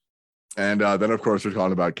recently. And then, of course, we're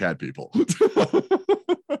talking about Cat People,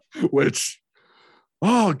 which,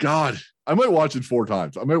 oh, God, I might watch it 4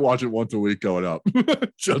 times. I might watch it once a week going up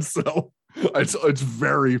just so it's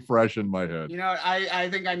very fresh in my head. You know, I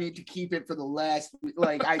think I need to keep it for the last,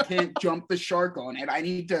 like, I can't jump the shark on it. I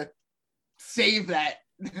need to save that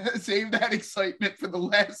excitement for the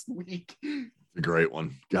last week. A great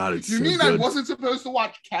one. God, it's you so mean good. I wasn't supposed to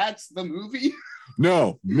watch Cats the movie?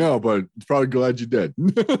 No, but it's probably glad you did.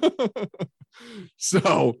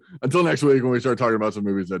 So until next week when we start talking about some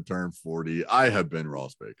movies that turn 40, I have been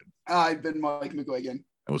Ross Bacon. I've been Mike McGuigan. And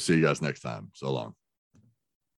we'll see you guys next time. So long.